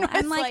 know. and I'm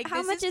it's like, how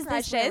this much is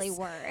precious, this really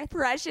worth?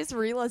 precious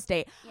real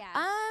estate. Yeah.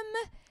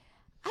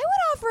 I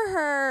would offer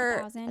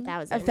her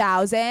 1,000.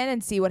 1,000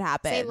 and see what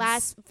happens. Say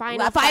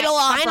final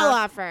offer.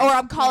 offer. Or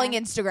I'm calling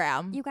Yeah.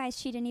 Instagram. You guys,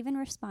 she didn't even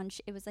respond.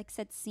 It was like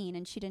said seen,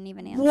 and she didn't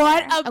even answer.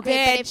 What a Okay,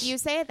 bitch. but if you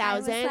say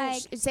 1,000, I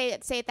was say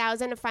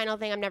 1,000. A final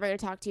thing. I'm never going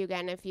to talk to you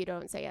again if you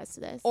don't say yes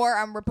to this. or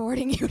I'm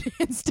reporting you to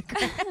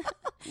Instagram.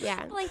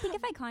 Yeah. Well, I think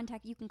if I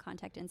contact, you can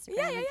contact Instagram.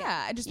 yeah. and get-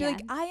 And just be yeah.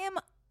 like, I am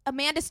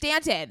Amanda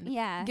Stanton.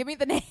 Yeah. Give me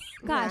the name.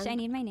 Gosh, Yeah. I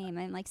need my name.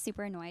 I'm like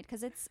super annoyed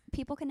because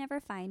people can never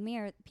find me,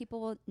 or people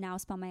will now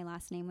spell my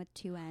last name with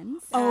 2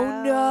 N's. Oh,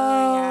 yeah.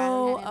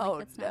 no. And I'm Oh, like,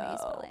 that's not how you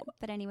spell it.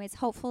 But anyways,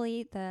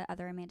 hopefully the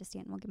other Amanda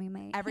Stanton will give me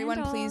my Everyone,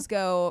 handle. please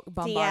go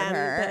bombard DM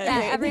her. the-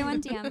 Yeah,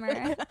 everyone DM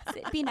her.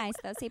 Be nice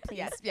though. Say please.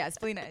 Yes,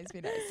 be nice.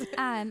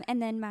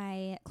 And then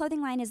my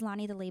clothing line is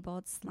Lonnie the Label.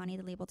 It's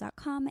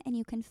LonnieTheLabel.com, and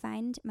you can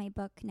find my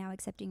book Now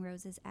Accepting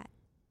Roses at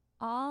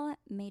all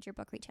major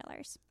book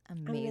retailers.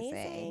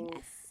 Amazing.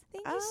 Yes,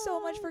 Thank you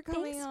so much for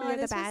coming thanks. on. You're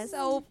the This was best.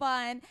 so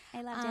fun.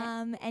 I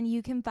loved it. And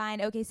you can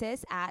find OK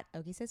Sis at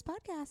OK Sis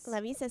Podcast.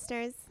 Love you,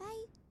 sisters.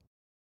 Bye.